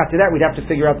before we got to that, we'd have to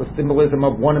figure out the symbolism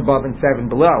of 1 above and 7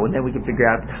 below, and then we could figure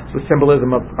out the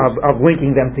symbolism of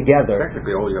linking them together.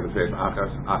 Technically, all you have to say is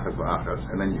achas,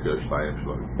 and then you go shlayim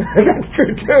shalom. That's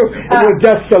true too. It was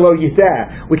just shalo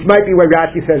yiteh, which might be why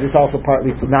Rashi says it's also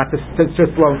partly not just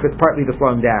slow, it's partly to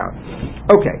slow him down.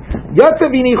 Okay.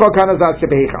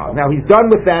 Now he's done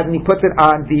with that, and he puts it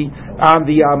on the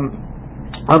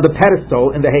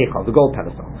pedestal in the heichal, the gold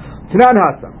pedestal. Tanan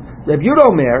Hasam. Reb Yehuda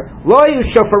Omer, Lo yu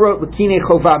shofarot l'kinei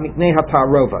chova miknei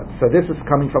hatarova. So this is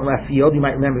coming from left field. You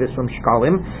might remember this from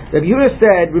Shkalim. Reb Yehuda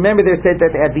said, remember they said that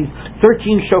they had these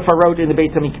 13 shofarot in the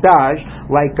Beit HaMikdash,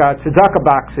 like tzedakah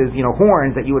boxes,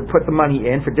 horns that you would put the money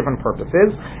in for different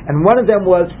purposes. And one of them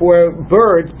was for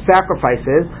birds,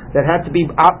 sacrifices, that had to be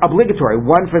obligatory.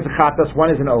 One for zechatas,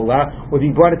 one is an olah, would be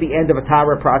brought at the end of a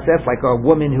tara process, like a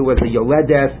woman who was a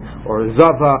yoledes, or a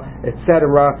zava,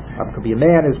 etc. Could be a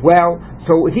man as well.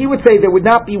 So he would say there would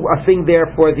not be a thing there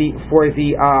for the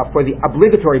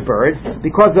obligatory birds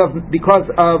because of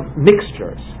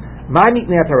mixtures. My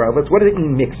mitnei tarovas. What does it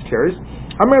mean, mixtures?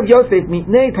 Amar Rav Yosef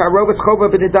mitnei tarovas chova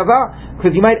b'nedava,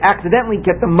 because you might accidentally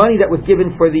get the money that was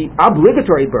given for the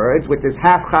obligatory birds, which is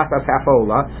half chatas, half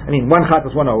ola. I mean, 1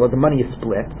 chatas, 1 ola. The money is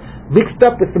split, mixed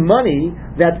up with the money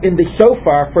that's in the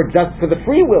shofar for the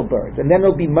free will birds, and then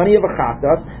there'll be money of a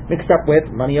chatas mixed up with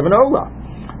money of an ola.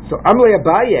 So Amrei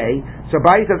Abaye,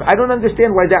 Abaye says, I don't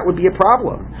understand why that would be a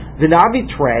problem. The Navi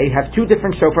tray has 2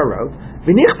 different shofarot.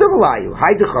 V'nichtav alayu,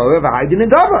 hay d'chova v'hay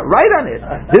d'nedava. Right on it.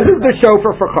 This is the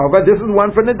shofar for chova. This is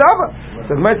one for nedava.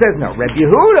 So the Gemara says, no. Reb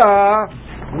Yehuda,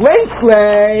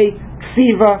 leislei,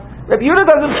 ksiva. Reb Yehuda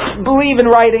doesn't believe in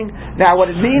writing. Now,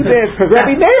 what it means is because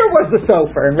Rabbi Meir was the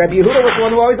sofer, and Reb Yehuda was the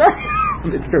one who always.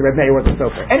 It's true, Reb Meir was a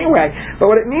sofer. Anyway, but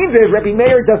what it means is Reb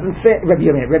Yehuda doesn't think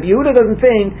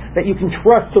that you can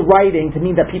trust the writing to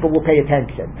mean that people will pay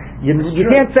attention. You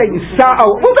can't say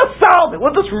we'll just solve it,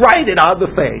 we'll just write it on the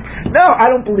thing. No,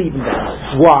 I don't believe in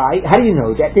that. Why? How do you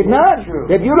know that? Did not.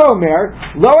 Reb Yehuda Omer,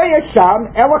 Lo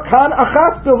Yasham Elakan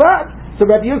Achas Bilvat. So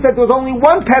Reb Yehuda said there was only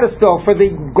one pedestal for the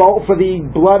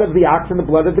blood of the ox and the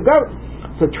blood of the goat.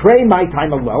 So tray my time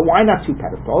alone. Why not 2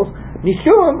 pedestals?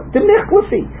 Mishum the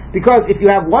nichlufi, because if you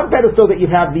have one pedestal that you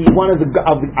have the one of the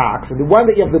ox and the one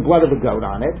that you have the blood of the goat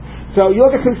on it, so you'll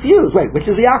get confused. Wait, which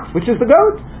is the ox? Which is the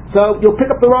goat? So you'll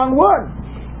pick up the wrong one.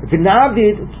 So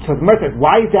the Gemara says,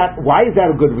 why is that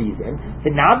a good reason?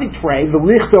 The Navi tray, the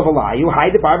licht of alayu,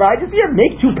 hide the barba, I just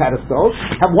make 2 pedestals,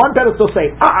 have one pedestal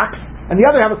say ox, and the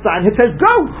other have a sign that says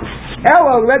goat.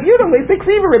 Ella, Reb Yehuda,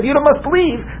 Reb Yehuda must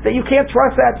believe that you can't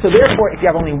trust that. So therefore, if you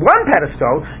have only one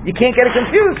pedestal, you can't get it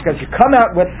confused because you come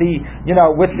out with the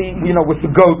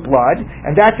goat blood,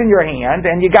 and that's in your hand,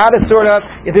 and you got to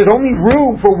if there's only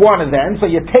room for one of them, so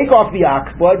you take off the ox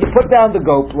blood, you put down the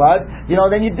goat blood,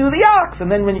 then you do the ox, and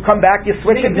then when you come back, you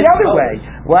switch it the other way.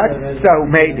 What? So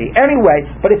maybe. Anyway,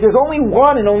 but if there's only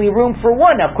one and only room for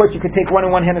one, now of course you could take one in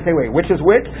one hand and say, wait, which is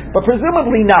which? But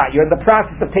presumably not. You're in the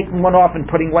process of taking one off and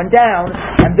putting one down,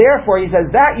 and therefore he says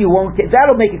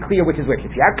that'll make it clear which is which.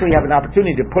 If you actually have an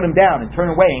opportunity to put them down and turn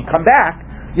away and come back,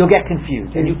 you'll get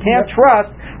confused. And you can't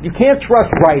trust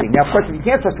writing. Now of course if you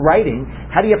can't trust writing,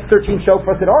 how do you have 13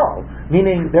 shofars at all?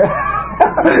 Meaning they're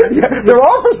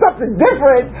all for something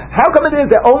different. How come it is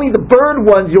that only the bird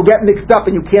ones you'll get mixed up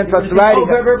and you can't trust writing?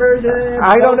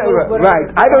 I don't know.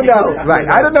 Right. I don't know. Right.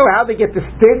 I don't know how they get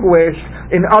distinguished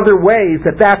in other ways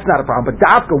that's not a problem. But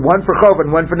dafka, one for chova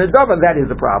and one for nedava, that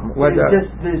is a problem.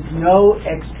 There's no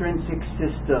extrinsic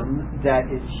system that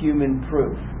is human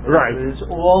proof. Right. It's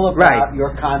all about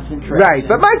your concentration. Right.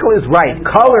 But Michael is right.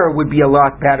 Color would be a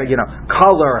lot better.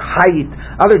 Color, height,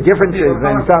 other differences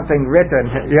than something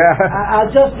written. Yeah. I'll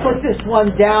just put this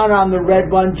one down on the red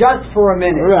one just for a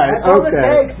minute. Right. That's all it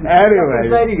takes.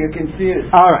 Anyway. Later you're confused.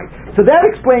 All right. So that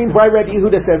explains why Rebbe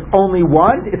Yehuda says only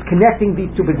one. It's connecting these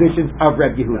two positions of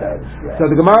Rebbe Yehuda. So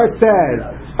the Gemara says,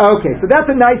 okay, so that's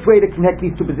a nice way to connect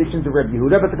these two positions of Rebbe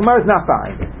Yehuda, but the Gemara is not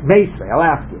buying it. Meisrei, I'll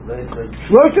ask you.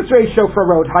 Shloshis Rei Shofar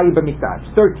Road Hayi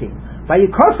B'Mikdash 13.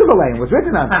 Vayikosim Aleim was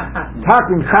written on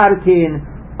Taklin Chadatin,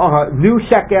 new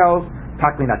shekels,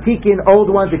 Taklin Atikin, old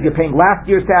ones if you're paying last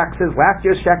year's taxes, last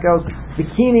year's shekels,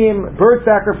 Zikinim, bird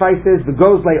sacrifices, the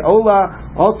Gozlei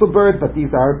Ola, also birds, but these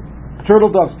are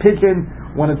turtle doves, pigeon,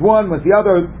 one is one, one's the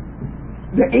other.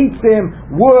 The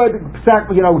eitzim, wood,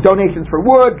 donations for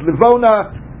wood,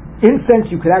 livona,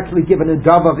 incense. You could actually give an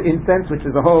dove of incense, which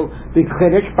is a whole big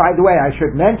chiddush. By the way, I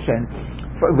should mention,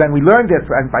 when we learned this,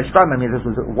 and by Shtam, I mean this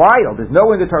was wild. There's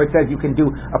nowhere in the Torah it says you can do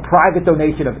a private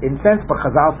donation of incense, but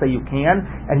Chazal say you can,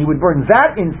 and you would burn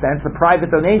that incense, the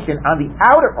private donation, on the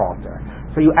outer altar.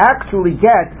 So you actually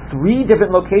get 3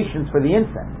 different locations for the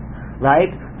incense,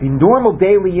 right? The normal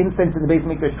daily incense in the Beis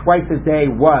Mikdash twice a day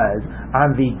was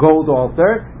on the gold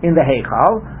altar in the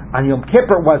Heichal. On Yom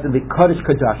Kippur was in the Kodesh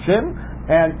Kodashim,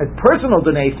 and a personal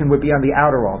donation would be on the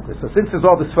outer altar. So since there's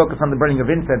all this focus on the burning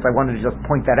of incense, I wanted to just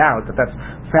point that out, that's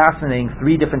fascinating,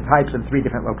 3 different types and 3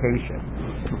 different locations.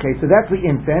 Okay, so that's the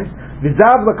incense. The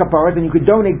Zav kaparas, and you could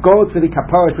donate gold for the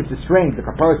kaparas, which is strange. The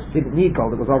kaparas didn't need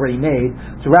gold; it was already made.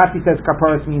 So Rashi says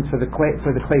kaparas means for the clay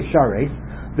shares.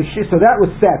 So that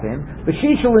was 7. The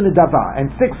shishul in the dava,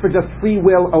 and 6 for just free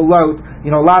will olot.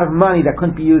 A lot of money that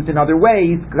couldn't be used in other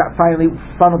ways got finally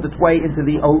funneled its way into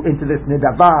this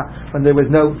nidava when there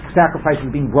was no sacrifices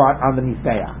being brought on the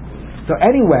mizbeach. So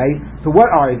anyway, so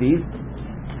what are these?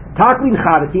 Taklin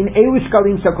chadatin elu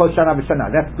shkalim shakol shana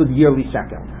v'shana. That's the yearly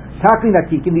shekel. Taklin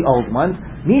atikin, the old ones.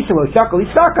 Nishalo shekel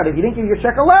ishakad. If you didn't give your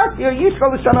shekel last year,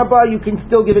 yishkal l'shana ba, you can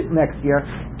still give it next year.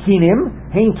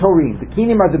 Kinim, hein torim. The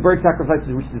kinim are the bird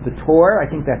sacrifices, which is the tor. I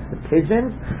think that's the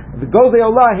pigeons. The gozei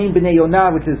olah, hein b'nei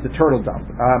yonah, which is the turtle dove.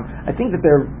 I think that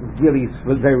they're really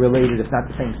very related, if not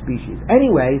the same species.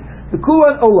 Anyway, the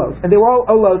kulan olos, and they were all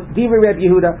olos. Divrei Reb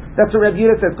Yehuda. That's what Reb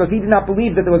Yehuda says, because he did not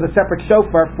believe that there was a separate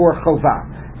shofar for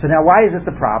chovah. So now, why is this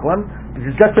a problem?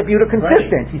 Because just Reb Yehuda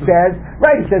consistent. He says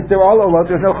they're all olos.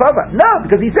 There's no chovah. No,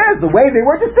 because he says the way they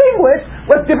were distinguished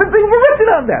was different things were written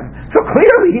on them. So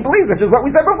clearly, he believes, which is what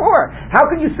we said before. How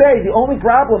can you say the only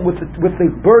problem with the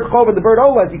bird chovah and the bird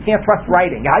olah is you can't trust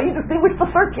writing? How do you distinguish the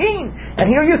 13? And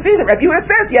here you see that Reb Yehuda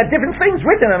says he had different things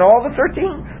written on all the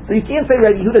 13. So you can't say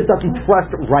Reb Yehuda doesn't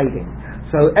trust writing.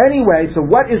 So anyway, so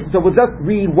we'll just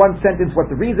read one sentence what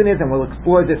the reason is, and we'll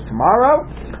explore this tomorrow.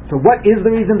 So what is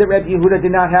the reason that Reb Yehuda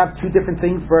did not have 2 different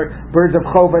things for birds of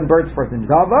chovah and birds for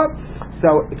nidava?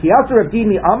 So Kiyasa Reb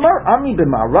Dimi Amar Ami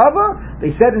b'Ma'arava,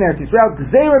 they said in Eretz Yisrael,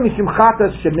 Gzeira mishum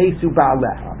chatas shemesu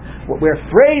ba'aleha. What we're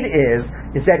afraid is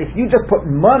that if you just put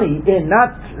money in,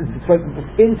 not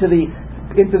into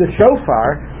the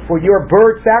shofar for your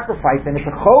bird sacrifice, and it's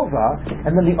a chovah,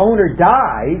 and then the owner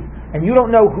dies, and you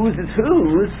don't know whose is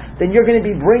whose, then you're going to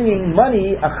be bringing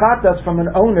money, achatas, from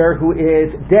an owner who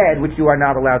is dead, which you are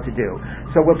not allowed to do.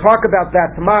 So we'll talk about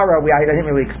that tomorrow. I didn't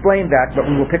really explain that, but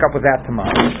we will pick up with that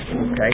tomorrow. Okay.